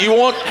know, you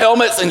want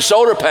helmets and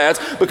shoulder pads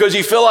because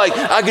you feel like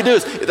I could do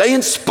this. They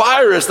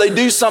inspire us. They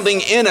do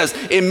something in us.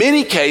 In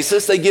many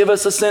cases, they give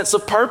us a sense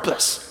of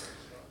purpose.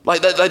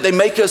 Like they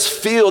make us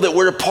feel that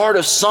we're a part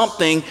of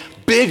something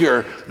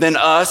bigger than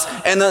us.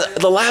 And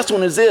the last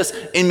one is this.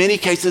 In many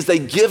cases, they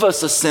give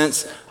us a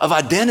sense of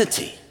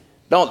identity,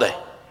 don't they?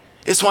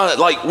 It's why,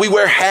 like, we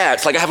wear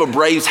hats. Like, I have a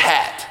Braves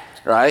hat,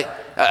 right?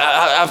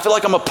 I feel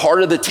like I'm a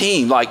part of the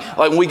team. Like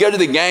when we go to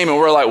the game and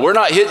we're like, we're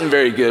not hitting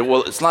very good.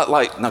 Well, it's not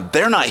like, no,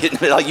 they're not hitting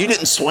it. Like, you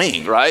didn't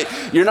swing, right?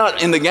 You're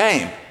not in the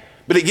game.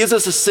 But it gives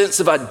us a sense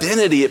of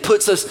identity. It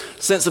puts us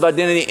a sense of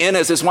identity in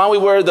us. It's why we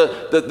wear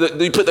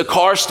we put the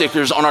car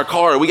stickers on our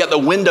car. We got the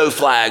window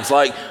flags,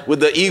 like with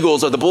the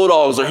Eagles or the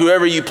Bulldogs or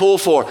whoever you pull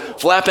for,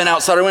 flapping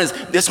outside our windows.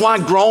 That's why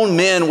grown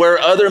men wear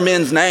other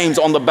men's names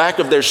on the back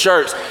of their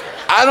shirts.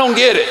 I don't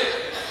get it.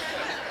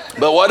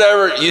 But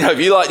whatever, you know, if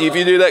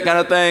you do that kind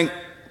of thing,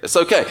 it's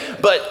okay.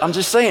 But I'm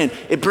just saying,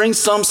 it brings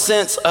some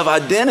sense of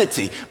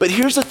identity. But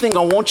here's the thing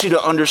I want you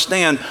to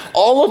understand.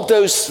 All of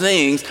those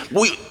things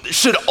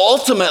should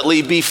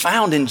ultimately be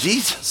found in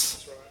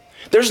Jesus.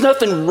 There's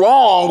nothing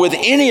wrong with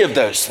any of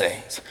those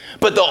things.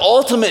 But the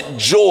ultimate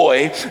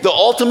joy, the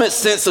ultimate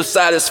sense of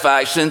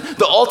satisfaction,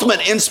 the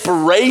ultimate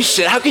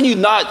inspiration, how can you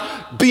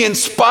not be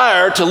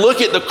inspired to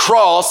look at the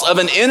cross of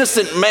an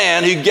innocent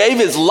man who gave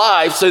his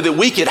life so that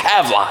we could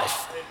have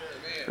life?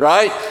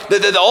 Right?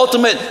 The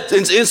ultimate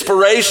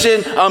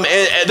inspiration, and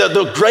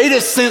the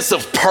greatest sense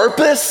of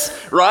purpose,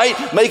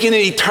 right? Making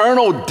an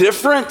eternal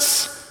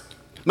difference,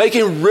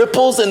 making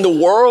ripples in the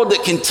world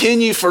that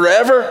continue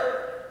forever.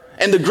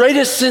 And the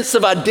greatest sense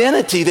of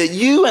identity that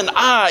you and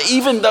I,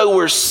 even though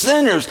we're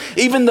sinners,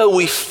 even though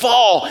we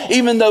fall,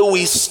 even though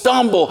we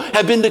stumble,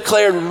 have been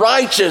declared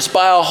righteous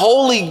by a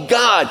holy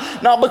God,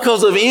 not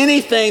because of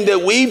anything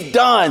that we've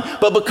done,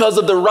 but because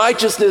of the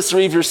righteousness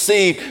we've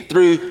received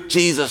through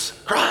Jesus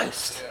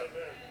Christ.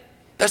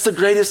 That's the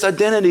greatest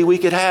identity we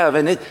could have,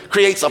 and it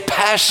creates a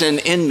passion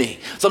in me.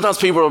 Sometimes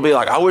people will be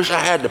like, I wish I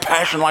had the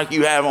passion like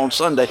you have on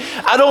Sunday.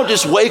 I don't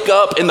just wake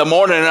up in the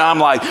morning and I'm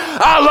like,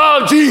 I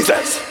love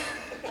Jesus.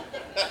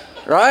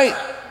 Right?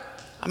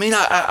 I mean,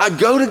 I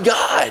go to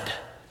God.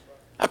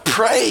 I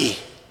pray.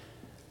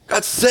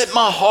 God, set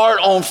my heart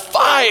on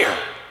fire.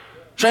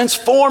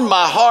 Transform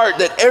my heart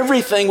that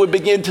everything would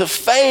begin to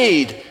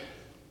fade.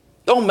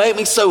 Don't make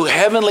me so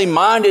heavenly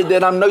minded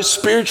that I'm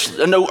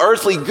no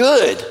earthly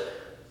good.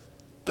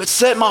 But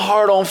set my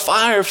heart on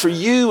fire for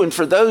you and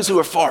for those who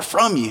are far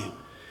from you.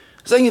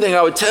 The second thing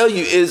I would tell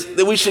you is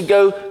that we should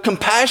go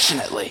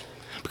compassionately.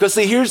 Because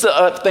see, here's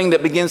the thing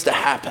that begins to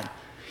happen.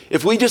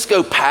 If we just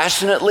go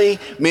passionately,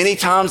 many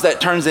times that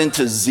turns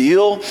into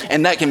zeal,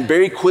 and that can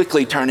very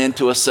quickly turn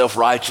into a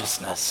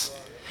self-righteousness.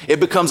 It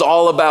becomes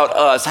all about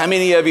us. How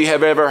many of you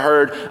have ever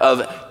heard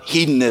of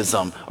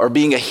hedonism or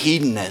being a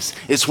hedonist?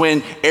 It's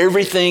when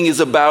everything is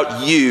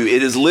about you.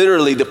 It is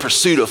literally the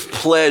pursuit of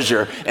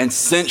pleasure and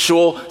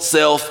sensual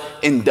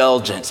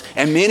self-indulgence.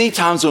 And many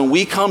times when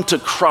we come to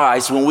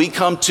Christ, when we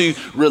come to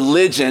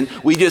religion,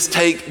 we just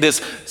take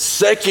this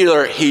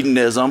secular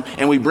hedonism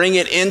and we bring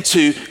it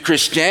into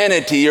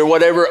Christianity or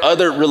whatever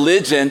other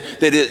religion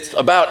that it's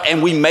about,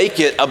 and we make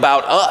it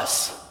about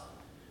us.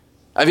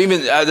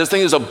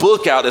 There's a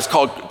book out that's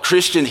called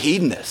Christian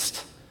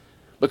Hedonist,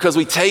 because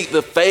we take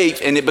the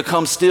faith and it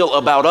becomes still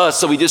about us.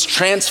 So we just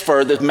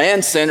transfer the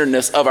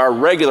man-centeredness of our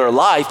regular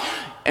life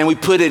and we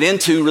put it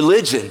into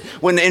religion,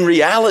 when in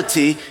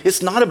reality,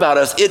 it's not about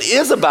us. It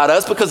is about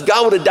us, because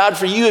God would have died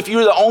for you if you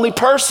were the only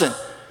person.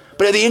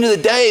 But at the end of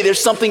the day, there's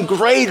something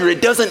greater.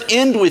 It doesn't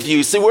end with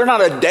you. See, we're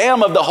not a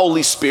dam of the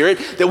Holy Spirit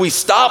that we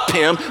stop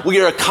him. We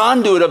are a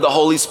conduit of the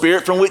Holy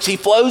Spirit from which he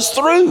flows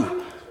through.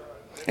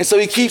 And so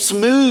he keeps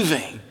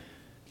moving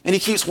and he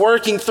keeps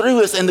working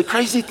through us. And the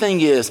crazy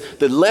thing is,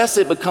 the less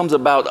it becomes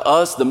about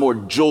us, the more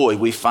joy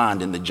we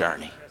find in the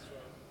journey.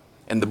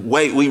 And the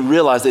way we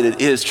realize that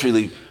it is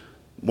truly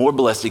more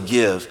blessed to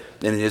give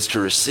than it is to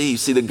receive.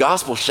 See, the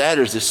gospel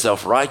shatters this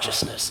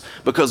self-righteousness,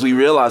 because we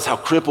realize how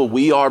crippled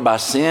we are by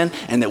sin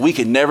and that we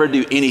can never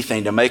do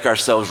anything to make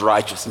ourselves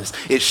righteousness.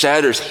 It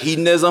shatters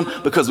hedonism,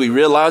 because we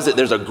realize that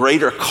there's a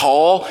greater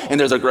call and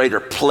there's a greater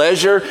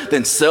pleasure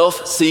than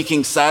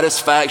self-seeking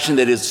satisfaction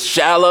that is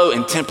shallow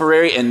and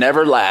temporary and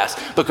never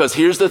lasts. Because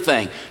here's the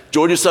thing,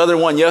 Georgia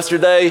Southern won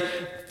yesterday,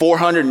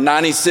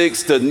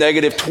 496 to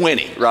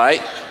 -20,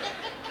 right?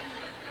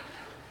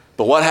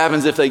 But what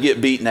happens if they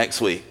get beat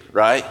next week,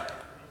 right?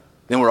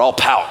 Then we're all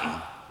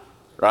pouting,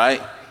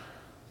 right?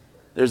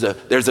 There's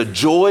a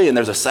joy and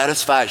there's a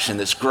satisfaction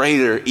that's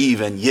greater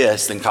even,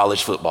 yes, than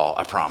college football,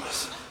 I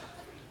promise.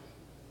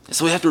 And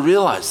so we have to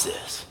realize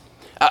this.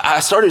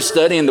 I started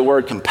studying the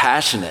word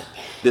compassionate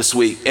this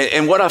week.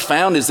 And what I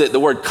found is that the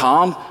word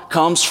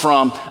comes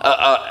from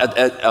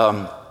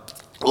a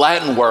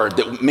Latin word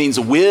that means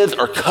with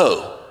or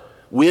co.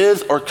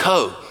 With or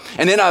co.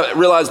 And then I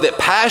realized that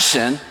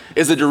passion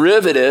is a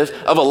derivative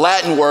of a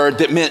Latin word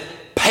that meant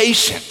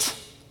patient.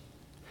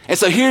 And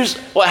so here's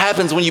what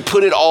happens when you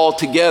put it all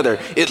together.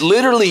 It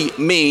literally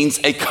means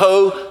a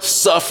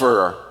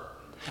co-sufferer,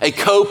 a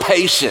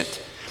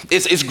co-patient.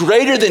 It's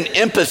greater than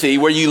empathy,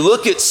 where you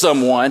look at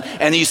someone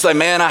and you say,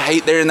 man, I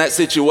hate they're in that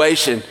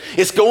situation.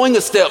 It's going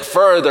a step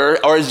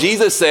further, or as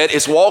Jesus said,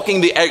 it's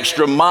walking the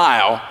extra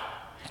mile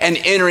and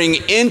entering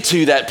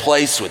into that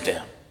place with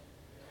them.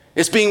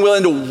 It's being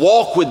willing to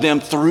walk with them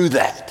through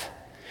that.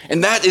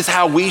 And that is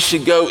how we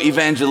should go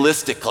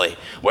evangelistically.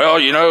 Well,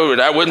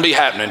 that wouldn't be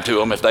happening to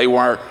them if they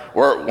weren't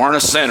a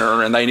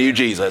sinner and they knew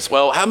Jesus.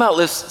 Well, how about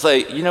let's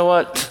say, you know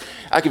what?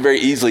 I could very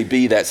easily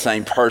be that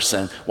same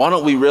person. Why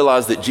don't we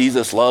realize that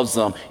Jesus loves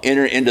them,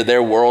 enter into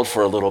their world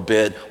for a little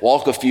bit,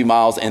 walk a few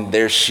miles in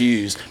their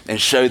shoes, and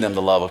show them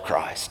the love of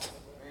Christ?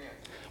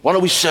 Why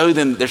don't we show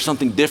them there's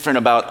something different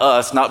about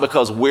us, not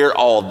because we're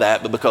all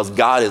that, but because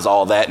God is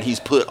all that and he's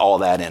put all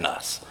that in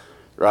us,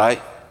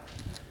 right?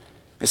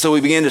 And so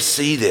we begin to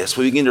see this.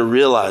 We begin to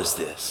realize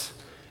this.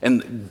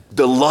 And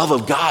the love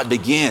of God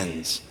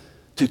begins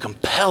to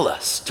compel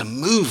us, to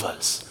move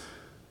us.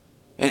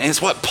 And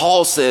it's what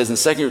Paul says in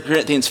 2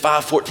 Corinthians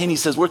 5:14. He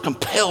says, we're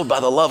compelled by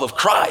the love of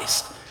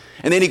Christ.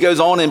 And then he goes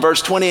on in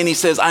verse 20 and he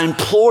says, I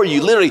implore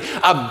you, literally,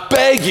 I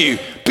beg you,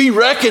 be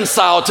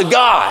reconciled to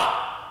God.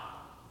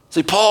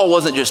 See, Paul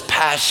wasn't just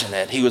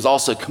passionate, he was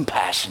also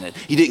compassionate.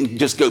 He didn't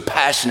just go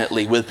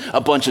passionately with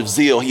a bunch of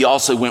zeal. He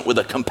also went with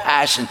a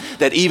compassion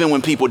that even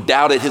when people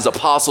doubted his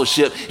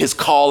apostleship, his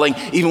calling,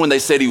 even when they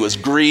said he was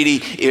greedy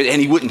and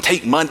he wouldn't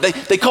take money,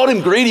 they called him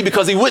greedy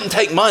because he wouldn't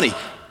take money.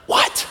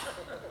 What?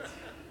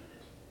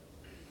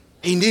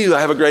 He knew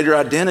I have a greater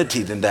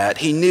identity than that.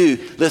 He knew,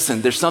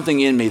 listen, there's something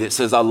in me that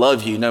says I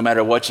love you no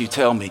matter what you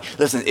tell me.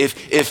 Listen,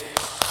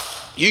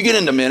 if you get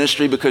into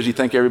ministry because you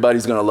think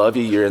everybody's gonna love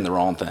you, you're in the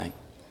wrong thing.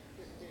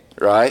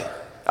 Right?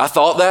 I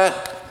thought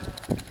that?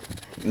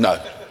 No.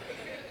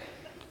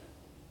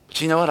 But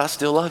you know what? I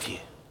still love you.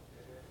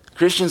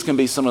 Christians can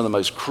be some of the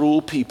most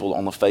cruel people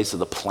on the face of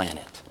the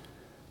planet.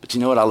 But you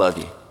know what? I love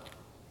you.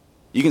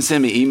 You can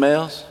send me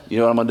emails. You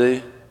know what I'm gonna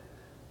do?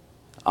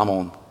 I'm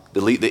gonna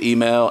delete the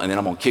email and then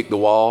I'm gonna kick the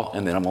wall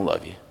and then I'm gonna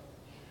love you.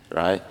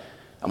 Right?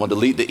 I'm gonna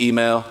delete the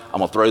email, I'm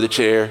gonna throw the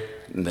chair,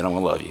 and then I'm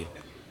gonna love you.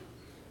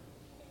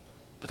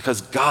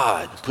 Because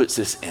God puts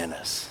this in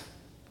us.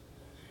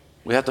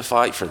 We have to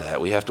fight for that.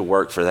 We have to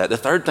work for that. The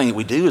third thing that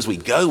we do is we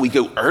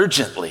go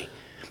urgently.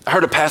 I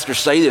heard a pastor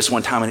say this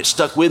one time and it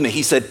stuck with me.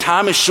 He said,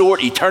 time is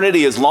short,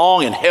 eternity is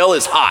long, and hell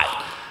is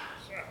hot.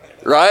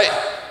 Right?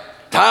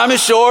 Time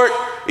is short,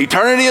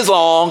 eternity is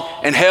long,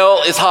 and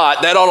hell is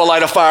hot. That ought to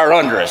light a fire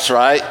under us,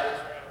 right?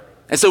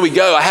 And so we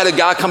go. I had a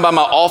guy come by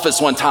my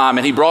office one time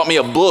and he brought me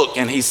a book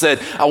and he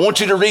said, I want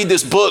you to read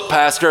this book,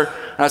 Pastor.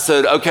 And I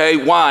said, okay,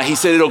 why? He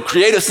said, it'll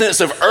create a sense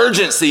of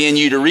urgency in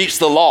you to reach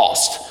the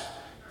lost.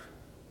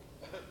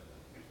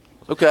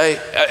 Okay.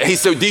 He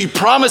said, do you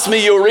promise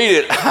me you'll read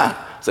it?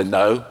 I said,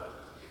 no.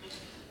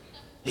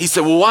 He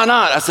said, well, why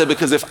not? I said,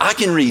 because if I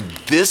can read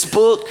this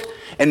book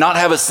and not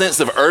have a sense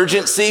of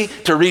urgency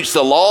to reach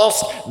the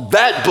lost,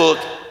 that book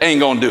ain't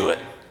gonna do it.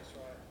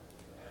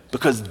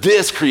 Because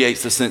this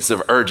creates a sense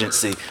of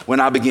urgency when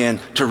I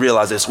begin to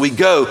realize this. We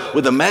go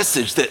with a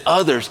message that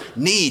others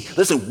need.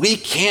 Listen, we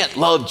can't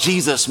love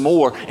Jesus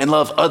more and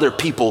love other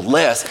people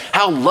less.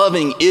 How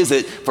loving is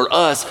it for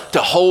us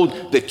to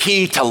hold the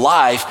key to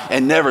life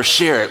and never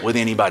share it with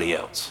anybody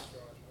else?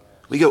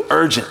 We go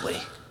urgently.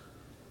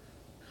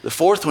 The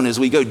fourth one is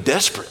we go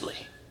desperately.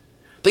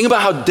 Think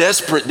about how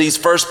desperate these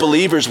first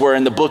believers were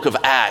in the book of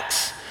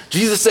Acts.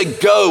 Jesus said,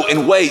 go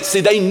and wait.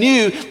 See, they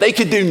knew they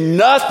could do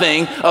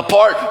nothing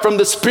apart from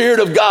the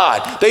Spirit of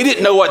God. They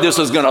didn't know what this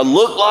was going to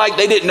look like.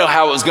 They didn't know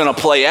how it was going to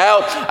play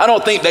out. I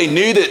don't think they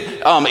knew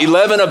that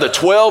 11 of the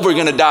 12 were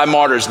going to die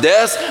martyrs'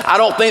 deaths. I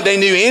don't think they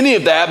knew any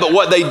of that. But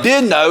what they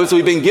did know is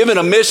we've been given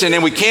a mission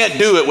and we can't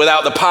do it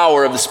without the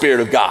power of the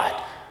Spirit of God.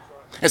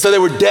 And so they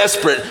were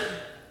desperate.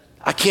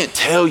 I can't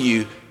tell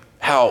you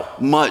how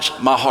much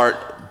my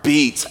heart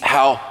beats,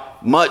 how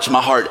much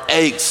my heart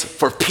aches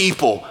for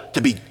people to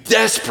be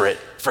desperate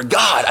for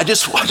God. I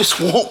just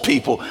want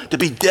people to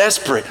be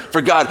desperate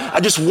for God.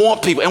 I just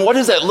want people. And what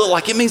does that look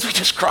like? It means we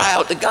just cry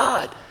out to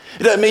God.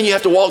 It doesn't mean you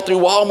have to walk through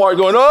Walmart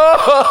going,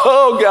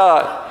 oh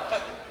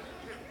God.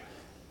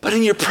 But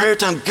in your prayer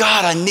time,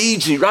 God, I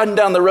need you. Riding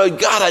down the road,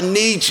 God, I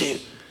need you.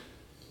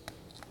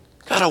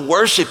 God, I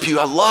worship you.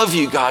 I love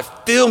you, God.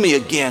 Fill me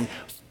again.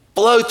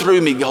 Flow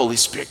through me, Holy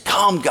Spirit.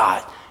 Come,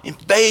 God.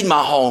 Invade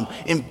my home.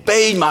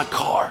 Invade my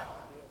car.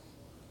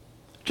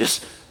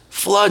 Just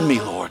flood me,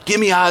 Lord. Give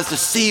me eyes to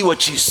see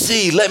what you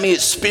see. Let me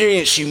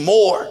experience you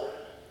more.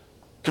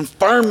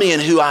 Confirm me in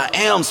who I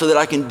am so that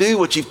I can do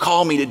what you've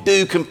called me to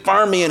do.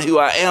 Confirm me in who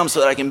I am so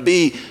that I can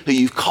be who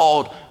you've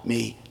called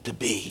me to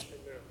be.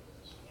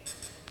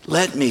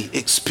 Let me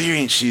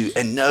experience you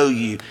and know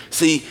you.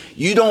 See,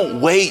 you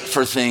don't wait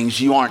for things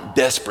you aren't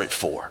desperate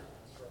for.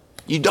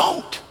 You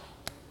don't.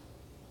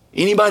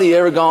 Anybody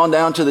ever gone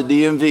down to the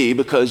DMV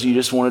because you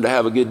just wanted to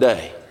have a good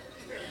day?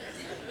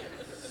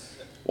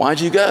 Why'd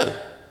you go?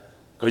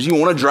 Because you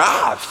want to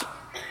drive.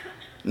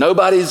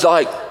 Nobody's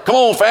like, come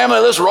on, family,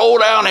 let's roll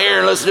down here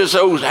and let's just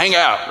hang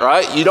out,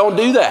 right? You don't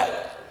do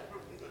that.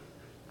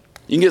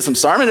 You can get some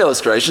sermon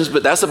illustrations,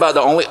 but that's about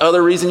the only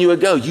other reason you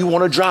would go. You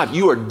want to drive.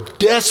 You are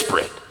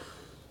desperate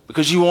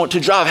because you want to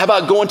drive. How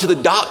about going to the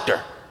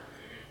doctor?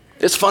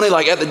 It's funny,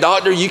 like at the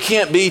doctor, you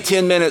can't be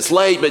 10 minutes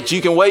late, but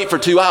you can wait for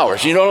 2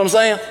 hours. You know what I'm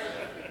saying?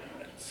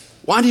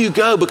 Why do you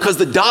go? Because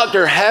the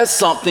doctor has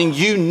something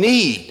you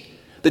need.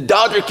 The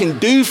doctor can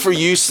do for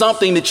you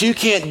something that you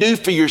can't do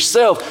for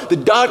yourself. The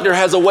doctor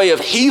has a way of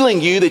healing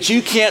you that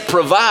you can't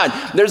provide.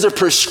 There's a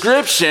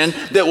prescription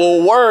that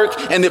will work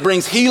and that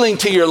brings healing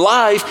to your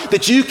life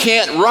that you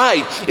can't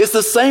write. It's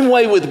the same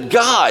way with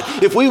God.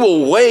 If we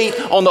will wait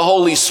on the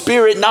Holy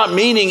Spirit, not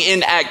meaning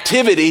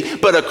inactivity,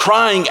 but a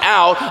crying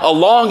out, a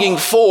longing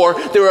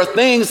for, there are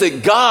things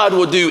that God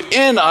will do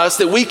in us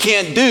that we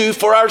can't do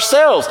for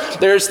ourselves.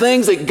 There's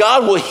things that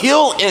God will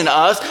heal in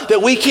us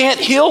that we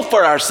can't heal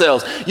for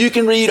ourselves. You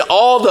can read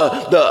all the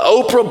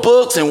Oprah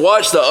books and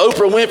watch the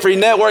Oprah Winfrey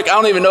Network. I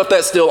don't even know if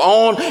that's still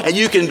on. And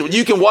you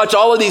can watch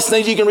all of these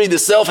things. You can read the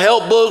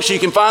self-help books. You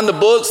can find the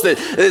books that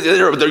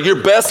are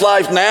your best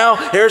life now.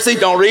 Heresy,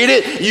 don't read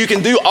it. You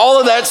can do all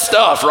of that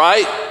stuff,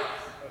 right?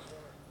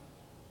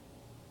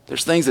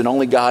 There's things that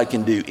only God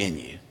can do in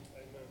you.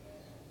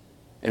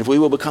 And if we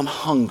will become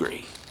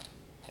hungry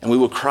and we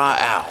will cry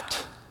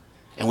out,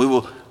 and we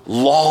will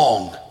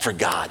long for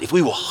God, if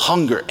we will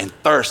hunger and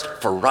thirst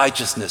for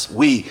righteousness,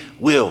 we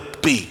will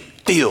be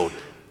filled.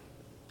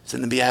 It's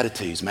in the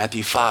Beatitudes,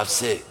 Matthew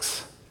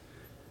 5:6.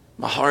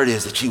 My heart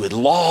is that you would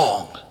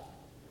long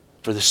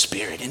for the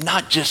Spirit, and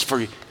not just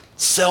for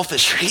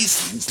selfish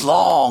reasons,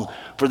 long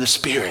for the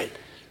Spirit,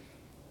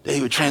 that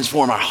he would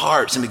transform our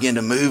hearts and begin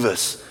to move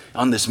us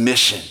on this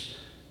mission.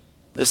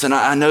 Listen,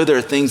 I know there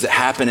are things that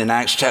happen in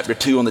Acts chapter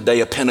 2 on the day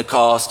of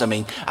Pentecost. I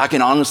mean, I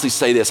can honestly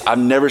say this. I've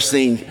never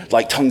seen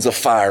like tongues of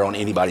fire on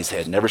anybody's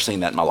head. Never seen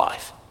that in my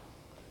life.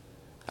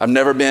 I've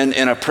never been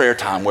in a prayer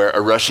time where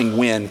a rushing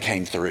wind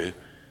came through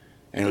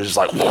and it was just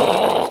like,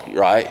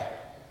 right?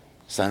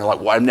 Sounded like,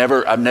 well, I've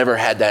never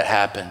had that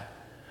happen.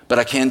 But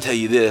I can tell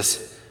you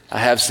this. I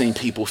have seen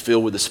people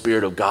filled with the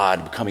Spirit of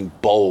God becoming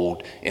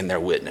bold in their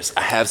witness.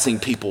 I have seen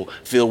people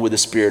filled with the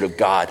Spirit of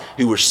God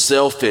who were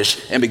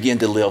selfish and begin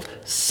to live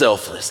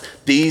selfless.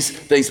 These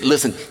things,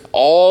 listen,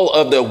 all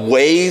of the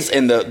ways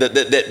and that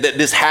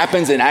this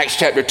happens in Acts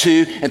chapter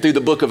 2 and through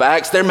the book of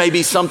Acts, there may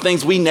be some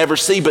things we never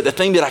see, but the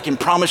thing that I can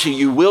promise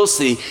you will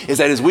see is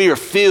that as we are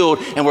filled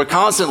and we're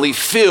constantly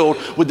filled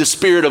with the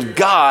Spirit of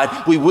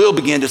God, we will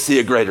begin to see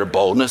a greater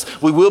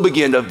boldness. We will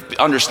begin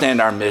to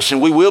understand our mission.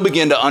 We will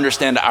begin to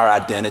understand our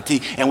identity.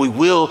 And we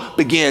will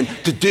begin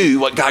to do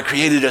what God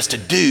created us to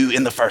do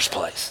in the first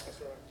place.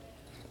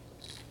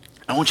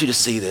 I want you to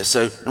see this.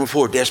 So number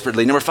 4,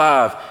 desperately. Number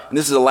 5, and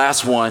this is the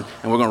last one,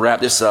 and we're going to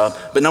wrap this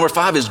up. But number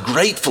 5 is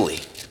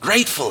gratefully.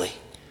 Gratefully.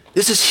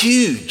 This is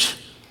huge.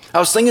 I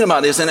was thinking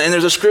about this, and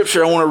there's a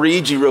scripture I want to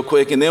read you real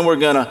quick, and then we're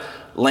going to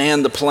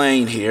land the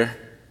plane here.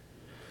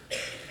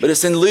 But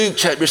it's in Luke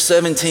chapter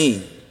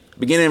 17,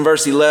 beginning in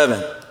verse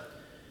 11.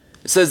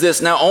 It says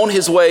this, now on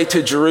his way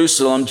to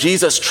Jerusalem,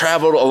 Jesus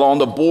traveled along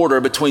the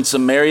border between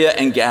Samaria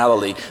and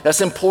Galilee.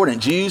 That's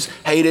important. Jews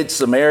hated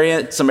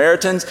Samaritans.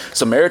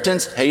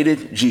 Samaritans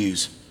hated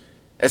Jews.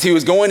 As he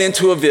was going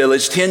into a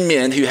village, 10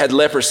 men who had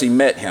leprosy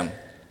met him.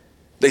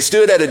 They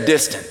stood at a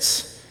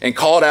distance and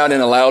called out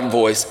in a loud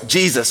voice,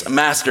 Jesus,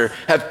 Master,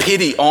 have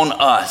pity on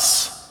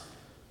us.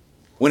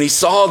 When he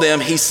saw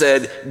them, he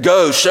said,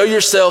 go, show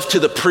yourself to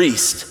the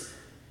priest.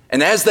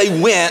 And as they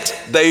went,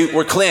 they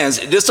were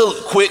cleansed. Just a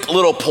quick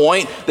little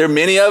point. There are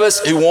many of us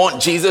who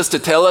want Jesus to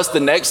tell us the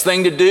next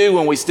thing to do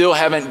when we still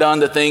haven't done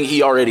the thing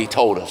he already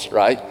told us,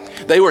 right?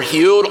 They were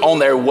healed on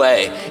their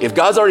way. If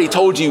God's already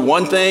told you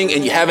one thing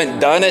and you haven't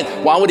done it,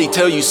 why would he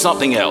tell you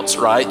something else,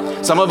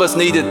 right? Some of us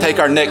need to take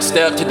our next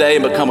step today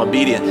and become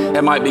obedient.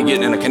 That might be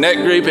getting in a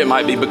connect group. It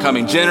might be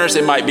becoming generous.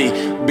 It might be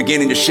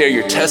beginning to share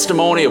your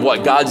testimony of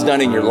what God's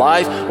done in your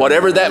life.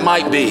 Whatever that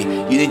might be,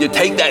 you need to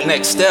take that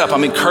next step.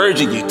 I'm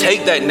encouraging you,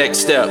 take that next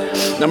step.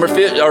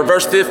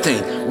 Verse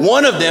 15,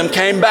 one of them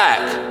came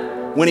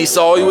back when he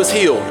saw he was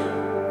healed.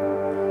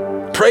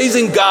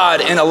 Praising God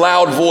in a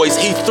loud voice,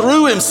 he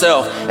threw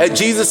himself at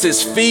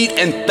Jesus' feet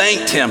and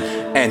thanked him.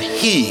 And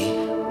he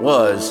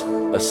was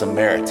a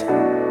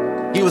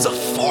Samaritan. He was a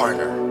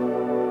foreigner.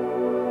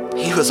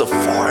 He was a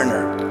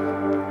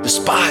foreigner,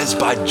 despised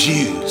by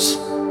Jews,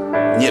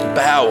 and yet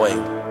bowing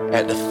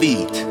at the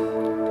feet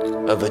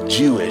of a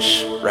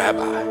Jewish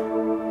rabbi.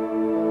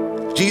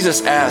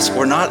 Jesus asked,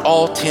 were not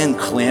all 10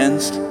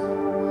 cleansed?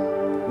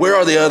 Where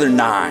are the other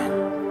 9?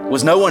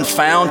 Was no one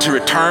found to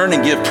return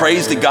and give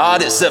praise to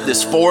God except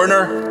this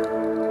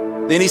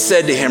foreigner? Then he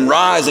said to him,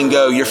 rise and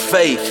go, your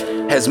faith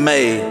has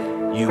made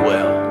you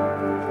well.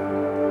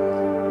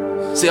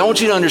 See, I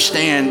want you to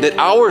understand that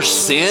our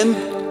sin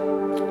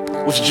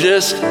was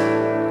just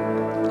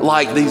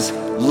like these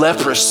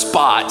leprous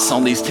spots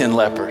on these 10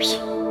 lepers.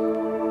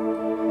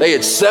 They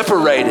had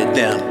separated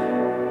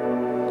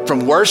them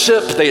from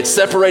worship. They had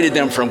separated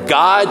them from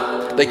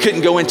God. They couldn't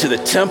go into the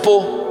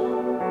temple.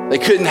 They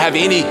couldn't have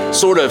any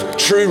sort of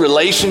true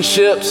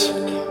relationships.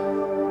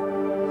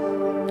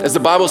 As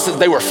the Bible says,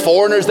 they were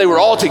foreigners. They were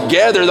all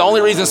together. The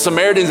only reason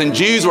Samaritans and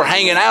Jews were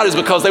hanging out is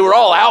because they were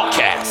all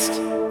outcasts.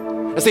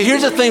 And see,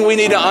 here's the thing we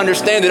need to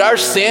understand, that our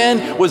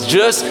sin was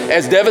just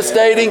as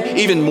devastating,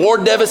 even more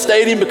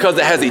devastating, because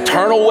it has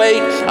eternal weight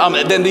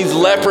than these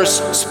leprous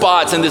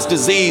spots and this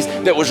disease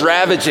that was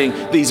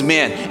ravaging these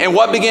men. And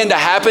what began to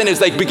happen is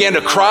they began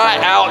to cry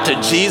out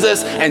to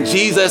Jesus, and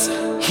Jesus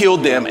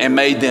healed them and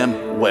made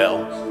them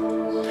well.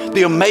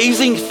 The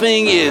amazing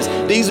thing is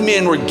these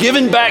men were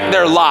given back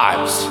their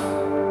lives,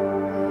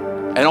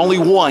 and only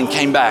one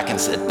came back and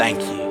said,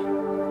 thank you.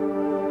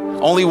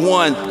 Only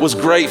one was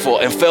grateful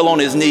and fell on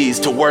his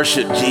knees to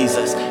worship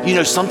Jesus. You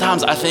know,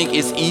 sometimes I think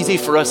it's easy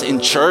for us in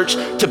church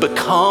to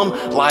become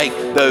like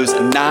those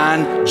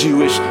 9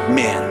 Jewish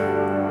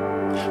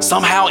men,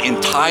 somehow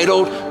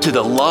entitled to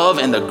the love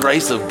and the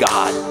grace of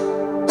God,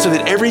 so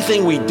that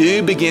everything we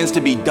do begins to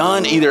be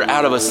done either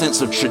out of a sense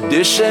of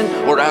tradition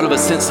or out of a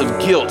sense of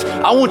guilt.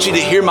 I want you to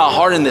hear my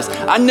heart in this.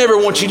 I never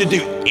want you to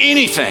do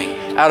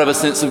anything out of a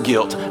sense of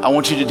guilt. I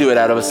want you to do it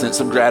out of a sense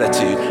of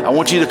gratitude. I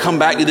want you to come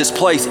back to this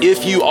place,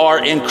 if you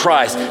are in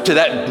Christ, to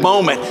that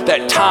moment,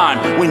 that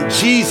time when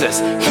Jesus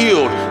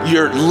healed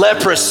your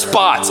leprous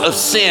spots of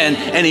sin,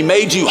 and he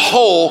made you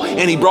whole,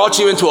 and he brought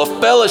you into a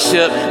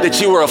fellowship that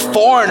you were a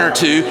foreigner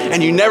to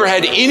and you never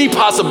had any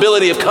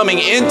possibility of coming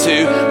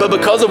into, but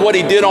because of what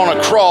he did on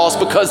a cross,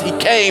 because he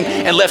came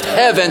and left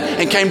heaven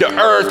and came to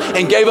earth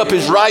and gave up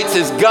his rights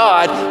as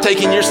God,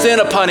 taking your sin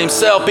upon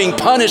himself, being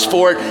punished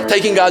for it,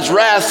 taking God's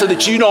wrath so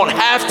that you don't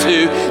have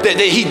to, that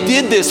he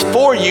did this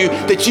for you,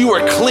 that you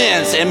were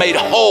cleansed and made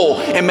whole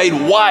and made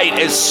white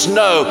as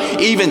snow,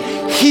 even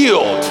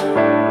healed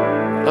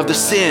of the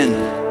sin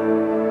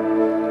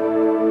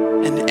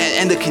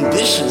and the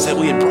conditions that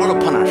we had brought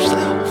upon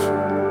ourselves.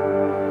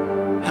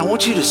 And I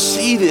want you to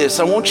see this.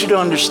 I want you to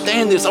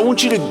understand this. I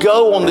want you to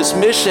go on this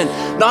mission,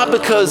 not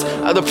because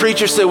the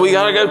preacher said we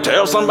got to go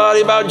tell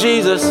somebody about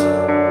Jesus.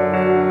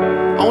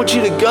 I want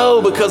you to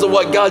go because of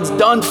what God's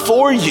done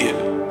for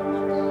you.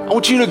 I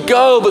want you to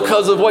go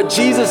because of what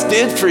Jesus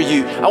did for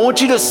you. I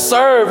want you to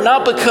serve,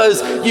 not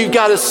because you've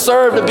got to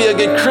serve to be a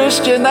good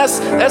Christian.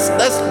 That's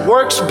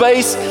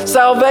works-based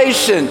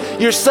salvation.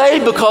 You're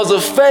saved because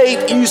of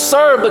faith. You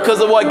serve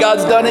because of what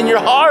God's done in your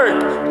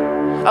heart.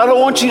 I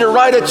don't want you to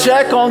write a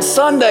check on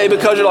Sunday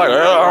because you're like,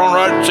 well, I don't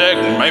write a check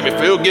and make me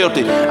feel guilty.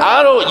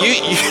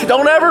 You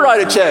don't ever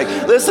write a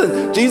check.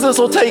 Listen, Jesus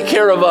will take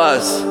care of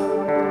us.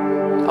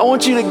 I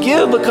want you to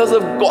give because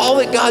of all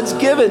that God's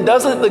given.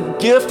 Doesn't the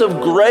gift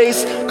of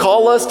grace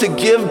call us to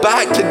give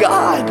back to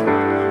God?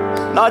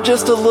 Not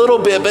just a little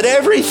bit, but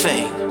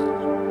everything.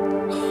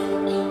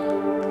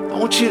 I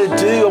want you to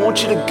do, I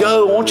want you to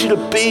go, I want you to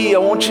be, I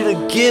want you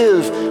to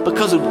give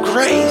because of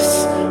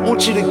grace. I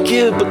want you to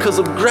give because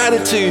of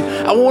gratitude.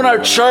 I want our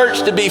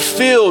church to be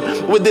filled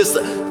with this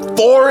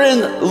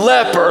foreign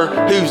leper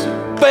who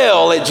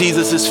fell at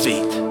Jesus'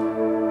 feet.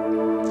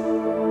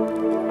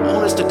 I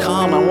want us to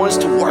come. I want us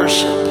to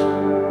worship.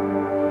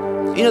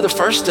 You know, the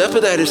first step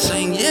of that is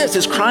saying yes.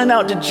 It's crying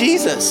out to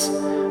Jesus.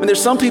 When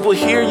there's some people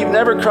here, you've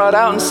never cried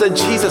out and said,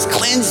 Jesus,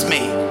 cleanse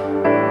me.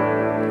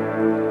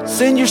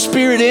 Send your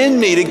spirit in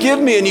me to give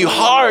me a new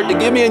heart, to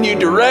give me a new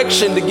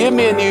direction, to give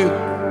me a new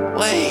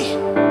way,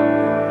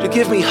 to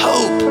give me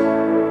hope.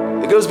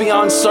 It goes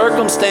beyond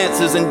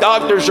circumstances and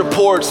doctor's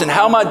reports and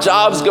how my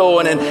job's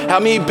going and how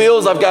many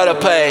bills I've got to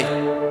pay.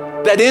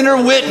 That inner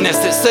witness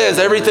that says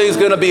everything's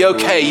going to be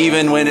okay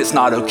even when it's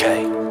not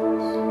okay.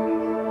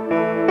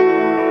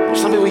 There's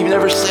some people, you've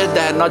never said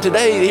that. Now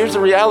today, here's the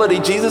reality.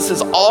 Jesus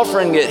is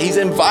offering it. He's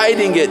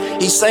inviting it.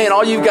 He's saying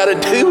all you've got to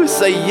do is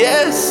say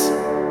yes.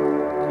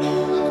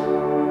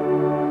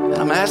 And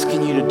I'm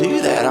asking you to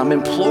do that. I'm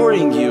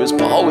imploring you, as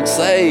Paul would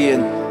say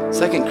in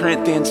 2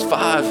 Corinthians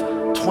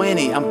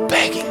 5:20, I'm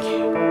begging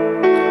you,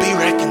 be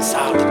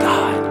reconciled to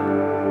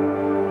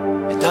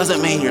God. It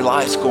doesn't mean your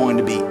life's going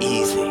to be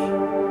easy.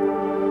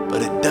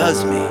 But it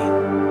does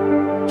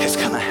mean it's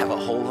going to have a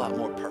whole lot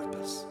more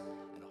purpose.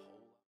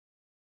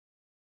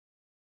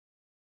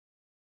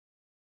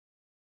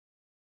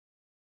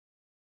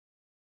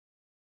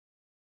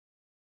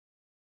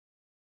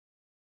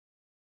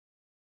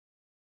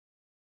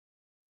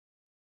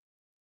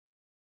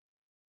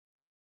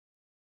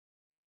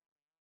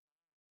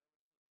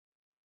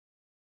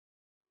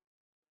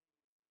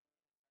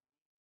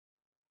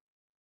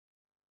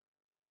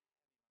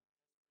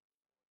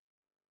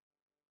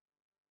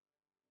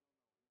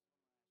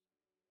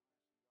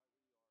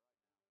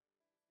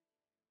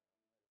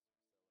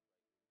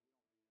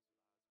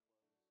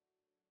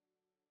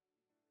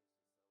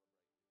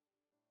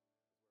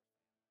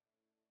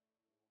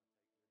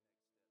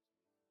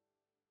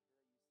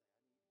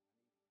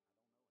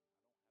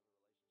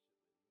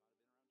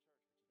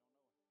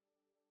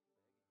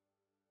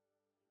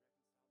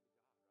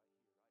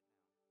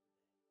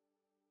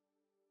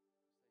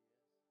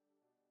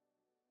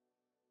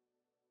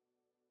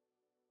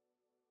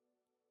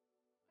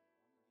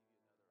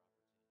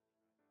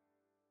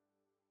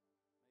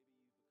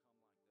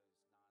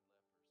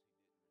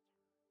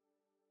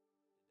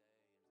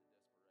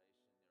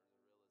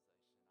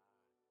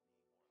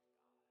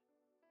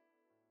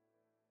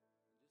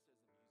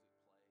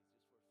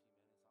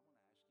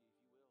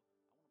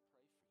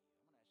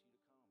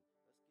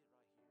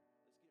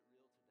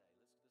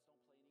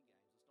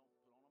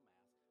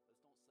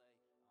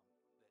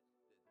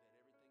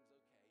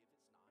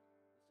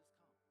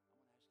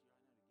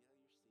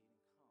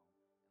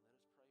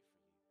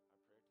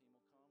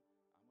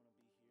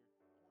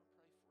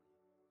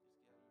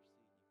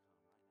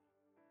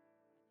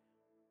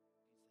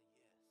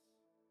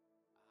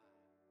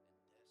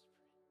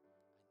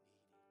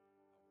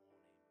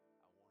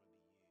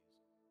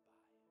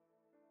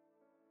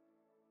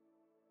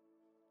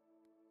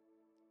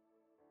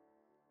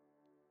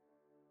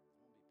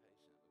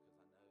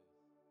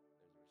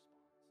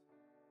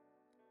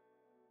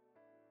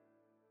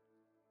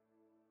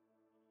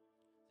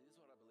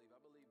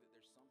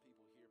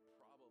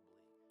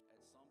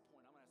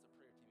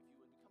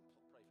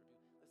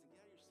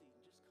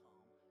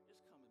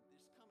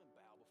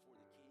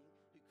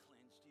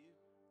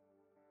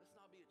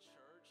 not be a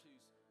church who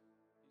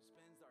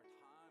spends our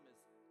time as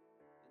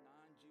the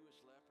 9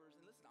 Jewish lepers.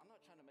 And listen, I'm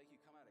not trying to make you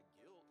come out of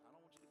guilt. I don't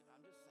want you to,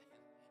 I'm just saying,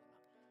 man,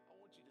 I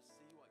want you to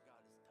see what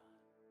God has done.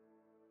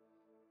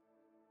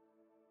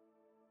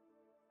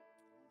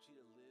 I want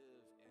you to live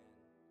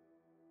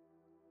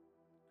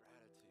in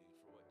gratitude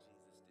for what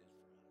Jesus did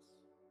for us.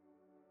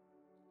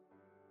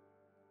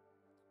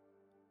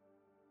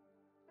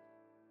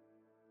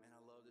 Man, I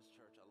love this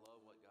church. I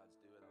love what God's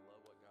doing. I love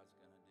what God's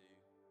going to do.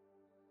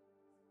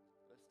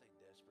 Let's stay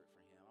desperate for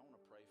him. I want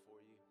to pray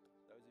for you.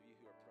 Those of you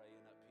who are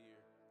praying up here,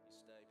 you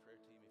stay. Prayer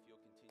team, if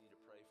you'll continue to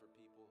pray for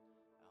people,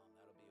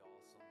 that'll be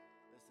awesome.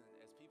 Listen,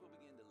 as people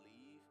begin to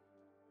leave,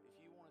 if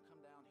you want to come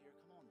down here,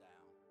 come on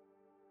down.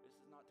 This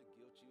is not to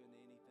guilt you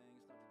into anything.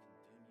 It's not to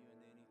condemn you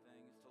into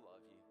anything. It's to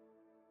love you.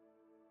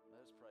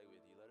 Let us pray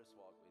with you. Let us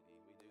walk with you.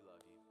 We do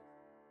love you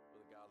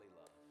with a godly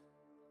love.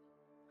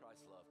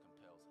 Christ's love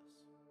compels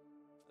us.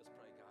 Let's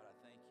pray. God, I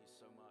thank you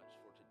so much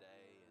for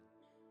today,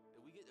 and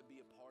that we get to be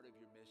a part of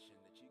your mission,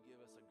 that you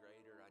give us a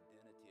greater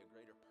identity, a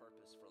greater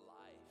purpose for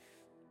life.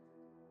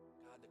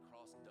 God, the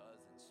cross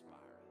does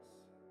inspire us.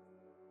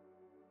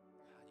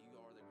 God, you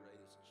are the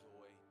greatest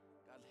joy.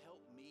 God,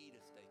 help me to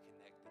stay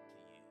connected to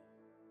you.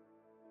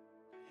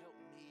 God, help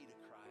me to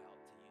cry out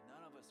to you.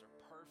 None of us are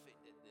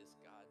perfect at this,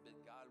 God, but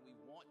God, we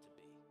want to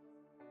be.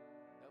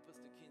 Help us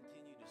to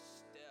continue to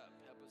step.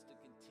 Help us to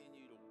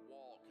continue to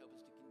walk. Help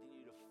us to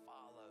continue to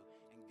follow.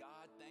 And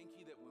God, thank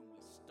you that when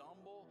we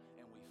stumble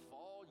and we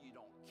fall, you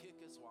don't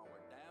kick us while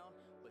we're down,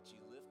 but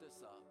you lift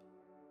us up.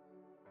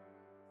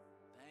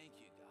 Thank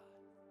you, God.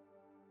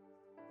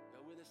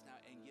 Go with us now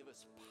and give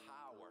us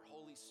power.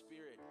 Holy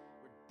Spirit,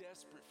 we're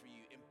desperate for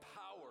you.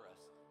 Empower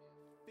us.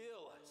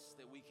 Fill us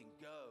that we can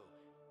go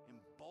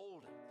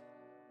emboldened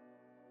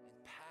and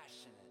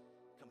passionate,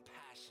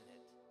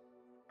 compassionate,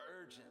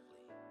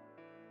 urgently,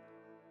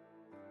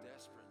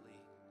 desperately,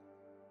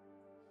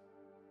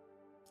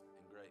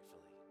 and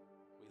gratefully.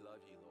 We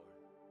love you, Lord.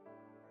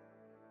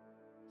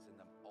 It's in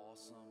the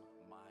awesome,